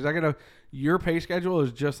this out because your pay schedule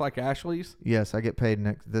is just like Ashley's. Yes, I get paid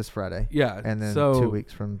this Friday. Yeah. And then so, 2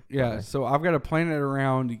 weeks from Yeah. Friday. So I've got to plan it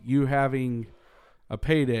around you having a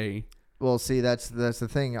payday. Well, see, that's the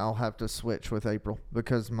thing. I'll have to switch with April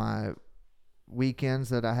because my weekends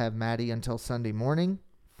that I have Maddie until Sunday morning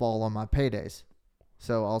fall on my paydays.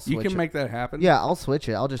 So I'll switch You can it. make that happen. Yeah, I'll switch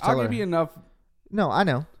it. I'll just tell I'll her. give you enough. No, I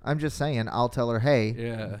know. I'm just saying. I'll tell her, hey,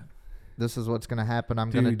 Yeah. this is what's going to happen. I'm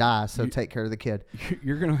going to Dude, die, so take care of the kid.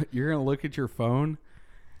 You're gonna look at your phone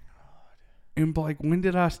and be like, when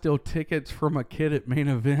did I steal tickets from a kid at main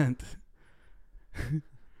event?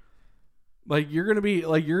 Like you're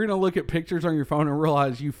gonna look at pictures on your phone and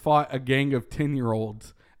realize you fought a gang of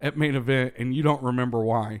 10-year-olds at main event and you don't remember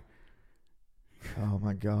why. Oh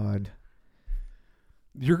my God.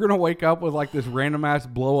 You're gonna wake up with like this random ass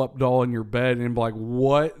blow up doll in your bed and be like,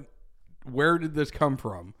 what? Where did this come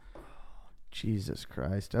from? Jesus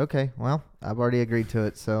Christ. Okay, well, I've already agreed to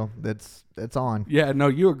it, so it's on. Yeah, no,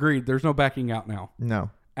 you agreed. There's no backing out now. No.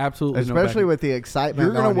 Absolutely, Especially no backing. with the excitement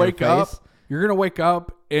You're gonna on your wake up. face. You're gonna wake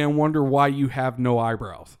up and wonder why you have no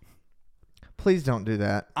eyebrows. Please don't do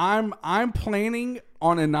that. I'm planning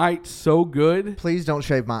on a night so good. Please don't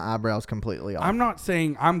shave my eyebrows completely off. I'm not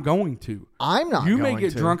saying I'm going to. I'm not You going may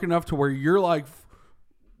get to. drunk enough to where you're like,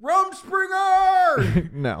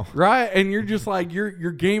 Rumspringer, No. right? And you're just like you're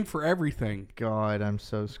game for everything. God, I'm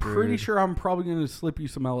so screwed. Pretty sure I'm probably going to slip you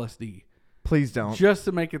some LSD Please don't. just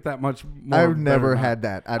to make it that much more. I've never better night. had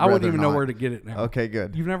that. I wouldn't even know where to get it now. Okay,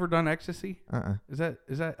 good. You've never done ecstasy? Uh-uh. Is that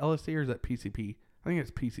LSD or is that PCP? I think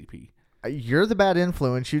it's PCP. You're the bad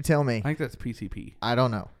influence. You tell me. I think that's PCP. I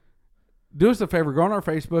don't know. Do us a favor. Go on our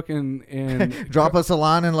Facebook and Drop us a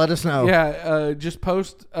line and let us know. Yeah, just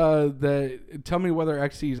post tell me whether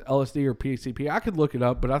ecstasy is LSD or PCP. I could look it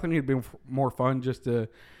up, but I think it'd be more fun just to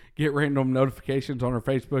get random notifications on our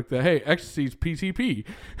Facebook that, hey, ecstasy is PCP.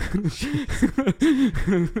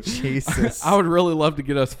 Jesus. I would really love to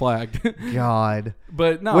get us flagged. God.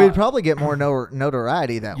 But no. We'd probably get more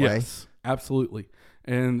notoriety that way. Yes, absolutely.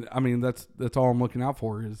 And I mean, that's all I'm looking out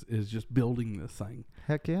for is just building this thing.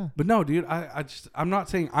 Heck yeah. But no, dude, I'm not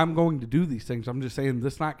saying I'm going to do these things. I'm just saying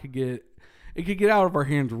this night could get out of our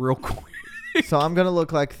hands real quick. So I'm gonna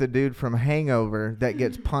look like the dude from Hangover that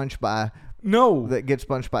gets punched by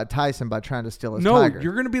Tyson by trying to steal his tiger.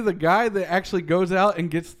 You're going to be the guy that actually goes out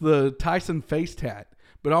and gets the Tyson face tat.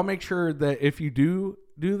 But I'll make sure that if you do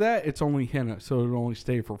that, it's only henna, so it'll only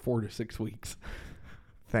stay for 4 to 6 weeks.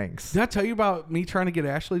 Thanks. Did I tell you about me trying to get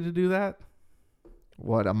Ashley to do that?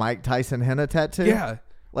 What, a Mike Tyson henna tattoo? Yeah.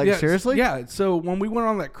 Like, Yeah, seriously? Yeah. So when we went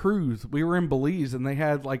on that cruise, we were in Belize and they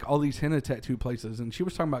had like all these henna tattoo places, and she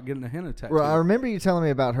was talking about getting a henna tattoo. Well, I remember you telling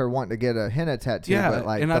me about her wanting to get a henna tattoo, Yeah, but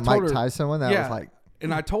like and the I told Mike her- Tyson one, that yeah. was like,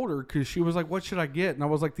 And I told her because she was like, "What should I get?" And I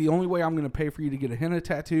was like, "The only way I'm going to pay for you to get a henna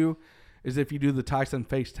tattoo is if you do the Tyson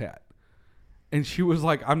face tat." And she was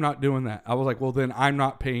like, "I'm not doing that." I was like, "Well, then I'm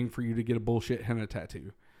not paying for you to get a bullshit henna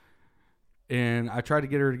tattoo." And I tried to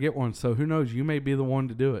get her to get one, so who knows? You may be the one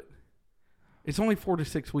to do it. It's only 4 to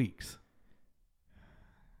 6 weeks.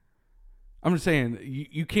 I'm just saying,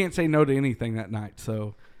 you can't say no to anything that night.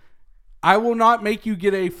 So I will not make you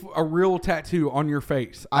get a real tattoo on your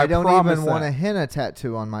face. I don't promise even want a that. henna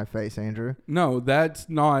tattoo on my face, Andrew. No, that's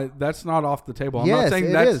not off the table. I'm Yes, not saying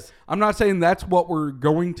it that's is. I'm not saying that's what we're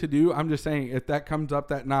going to do. I'm just saying if that comes up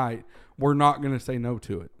that night, we're not going to say no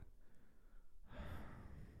to it.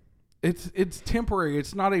 It's temporary.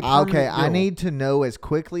 It's not a permanent Okay, I deal. need to know as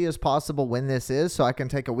quickly as possible when this is so I can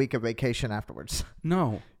take a week of vacation afterwards.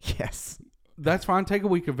 No. Yes. That's fine. Take a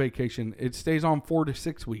week of vacation. It stays on 4 to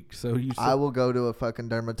 6 weeks. So you I will go to a fucking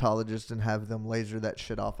dermatologist and have them laser that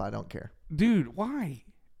shit off. I don't care. Dude, why?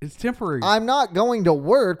 It's temporary. I'm not going to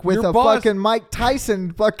work with Your a boss- fucking Mike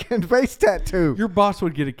Tyson fucking face tattoo. Your boss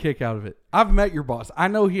would get a kick out of it. I've met your boss. I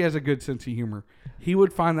know he has a good sense of humor. He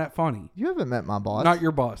would find that funny. You haven't met my boss. Not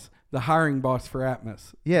your boss. The hiring boss for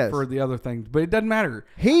Atmos. Yes. For the other things. But it doesn't matter.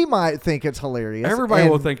 He might think it's hilarious. Everybody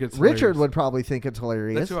and will think it's Richard hilarious. would probably think it's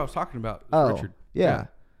hilarious. That's who I was talking about. Oh, Richard. yeah.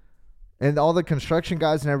 And all the construction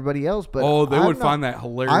guys and everybody else. But They I'm would not- find that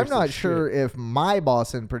hilarious. I'm not as sure shit. if my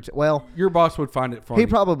boss in particular. Well, Your boss would find it funny. he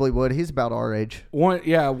probably would. He's about our age.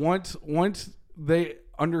 Once they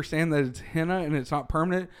understand that it's henna and it's not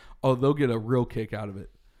permanent, they'll get a real kick out of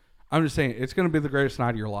it. I'm just saying, it's going to be the greatest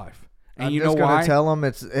night of your life. And I'm you just know gonna why? tell him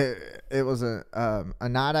it was a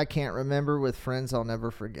night I can't remember with friends I'll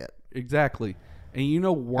never forget. Exactly. And you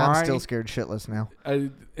know why? I'm still scared shitless now.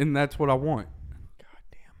 And that's what I want. God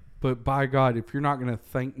damn. But by God, if you're not going to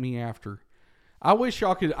thank me after, I wish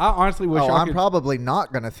y'all could. I honestly wish y'all I'm could. probably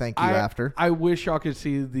not gonna thank you after. I wish y'all could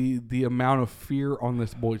see the amount of fear on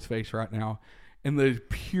this boy's face right now, and the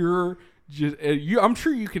pure. I'm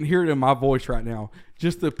sure you can hear it in my voice right now.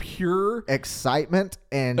 Just the pure Excitement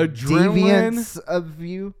and Adrenaline. deviance of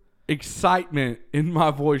you. excitement in my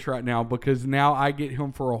voice right now because now I get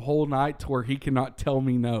him for a whole night to where he cannot tell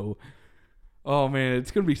me no. Oh man,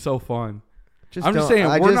 it's gonna be so fun. I'm just saying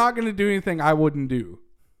we're not gonna do anything I wouldn't do.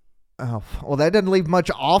 Oh well, that doesn't leave much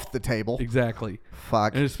off the table. Exactly.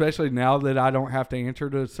 Fuck. And especially now that I don't have to answer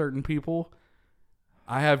to certain people,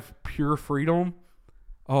 I have pure freedom.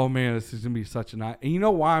 Oh man, this is gonna be such a night. And you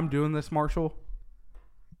know why I'm doing this, Marshall?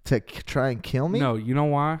 To try and kill me? No, you know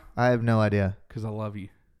why? I have no idea. Because I love you.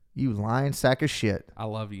 You lying sack of shit. I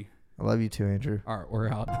love you. I love you too, Andrew. All right, we're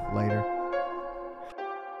out. Later.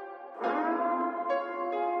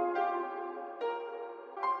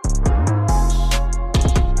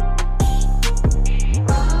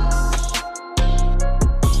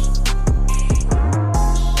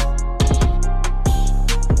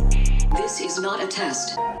 This is not a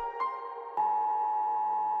test.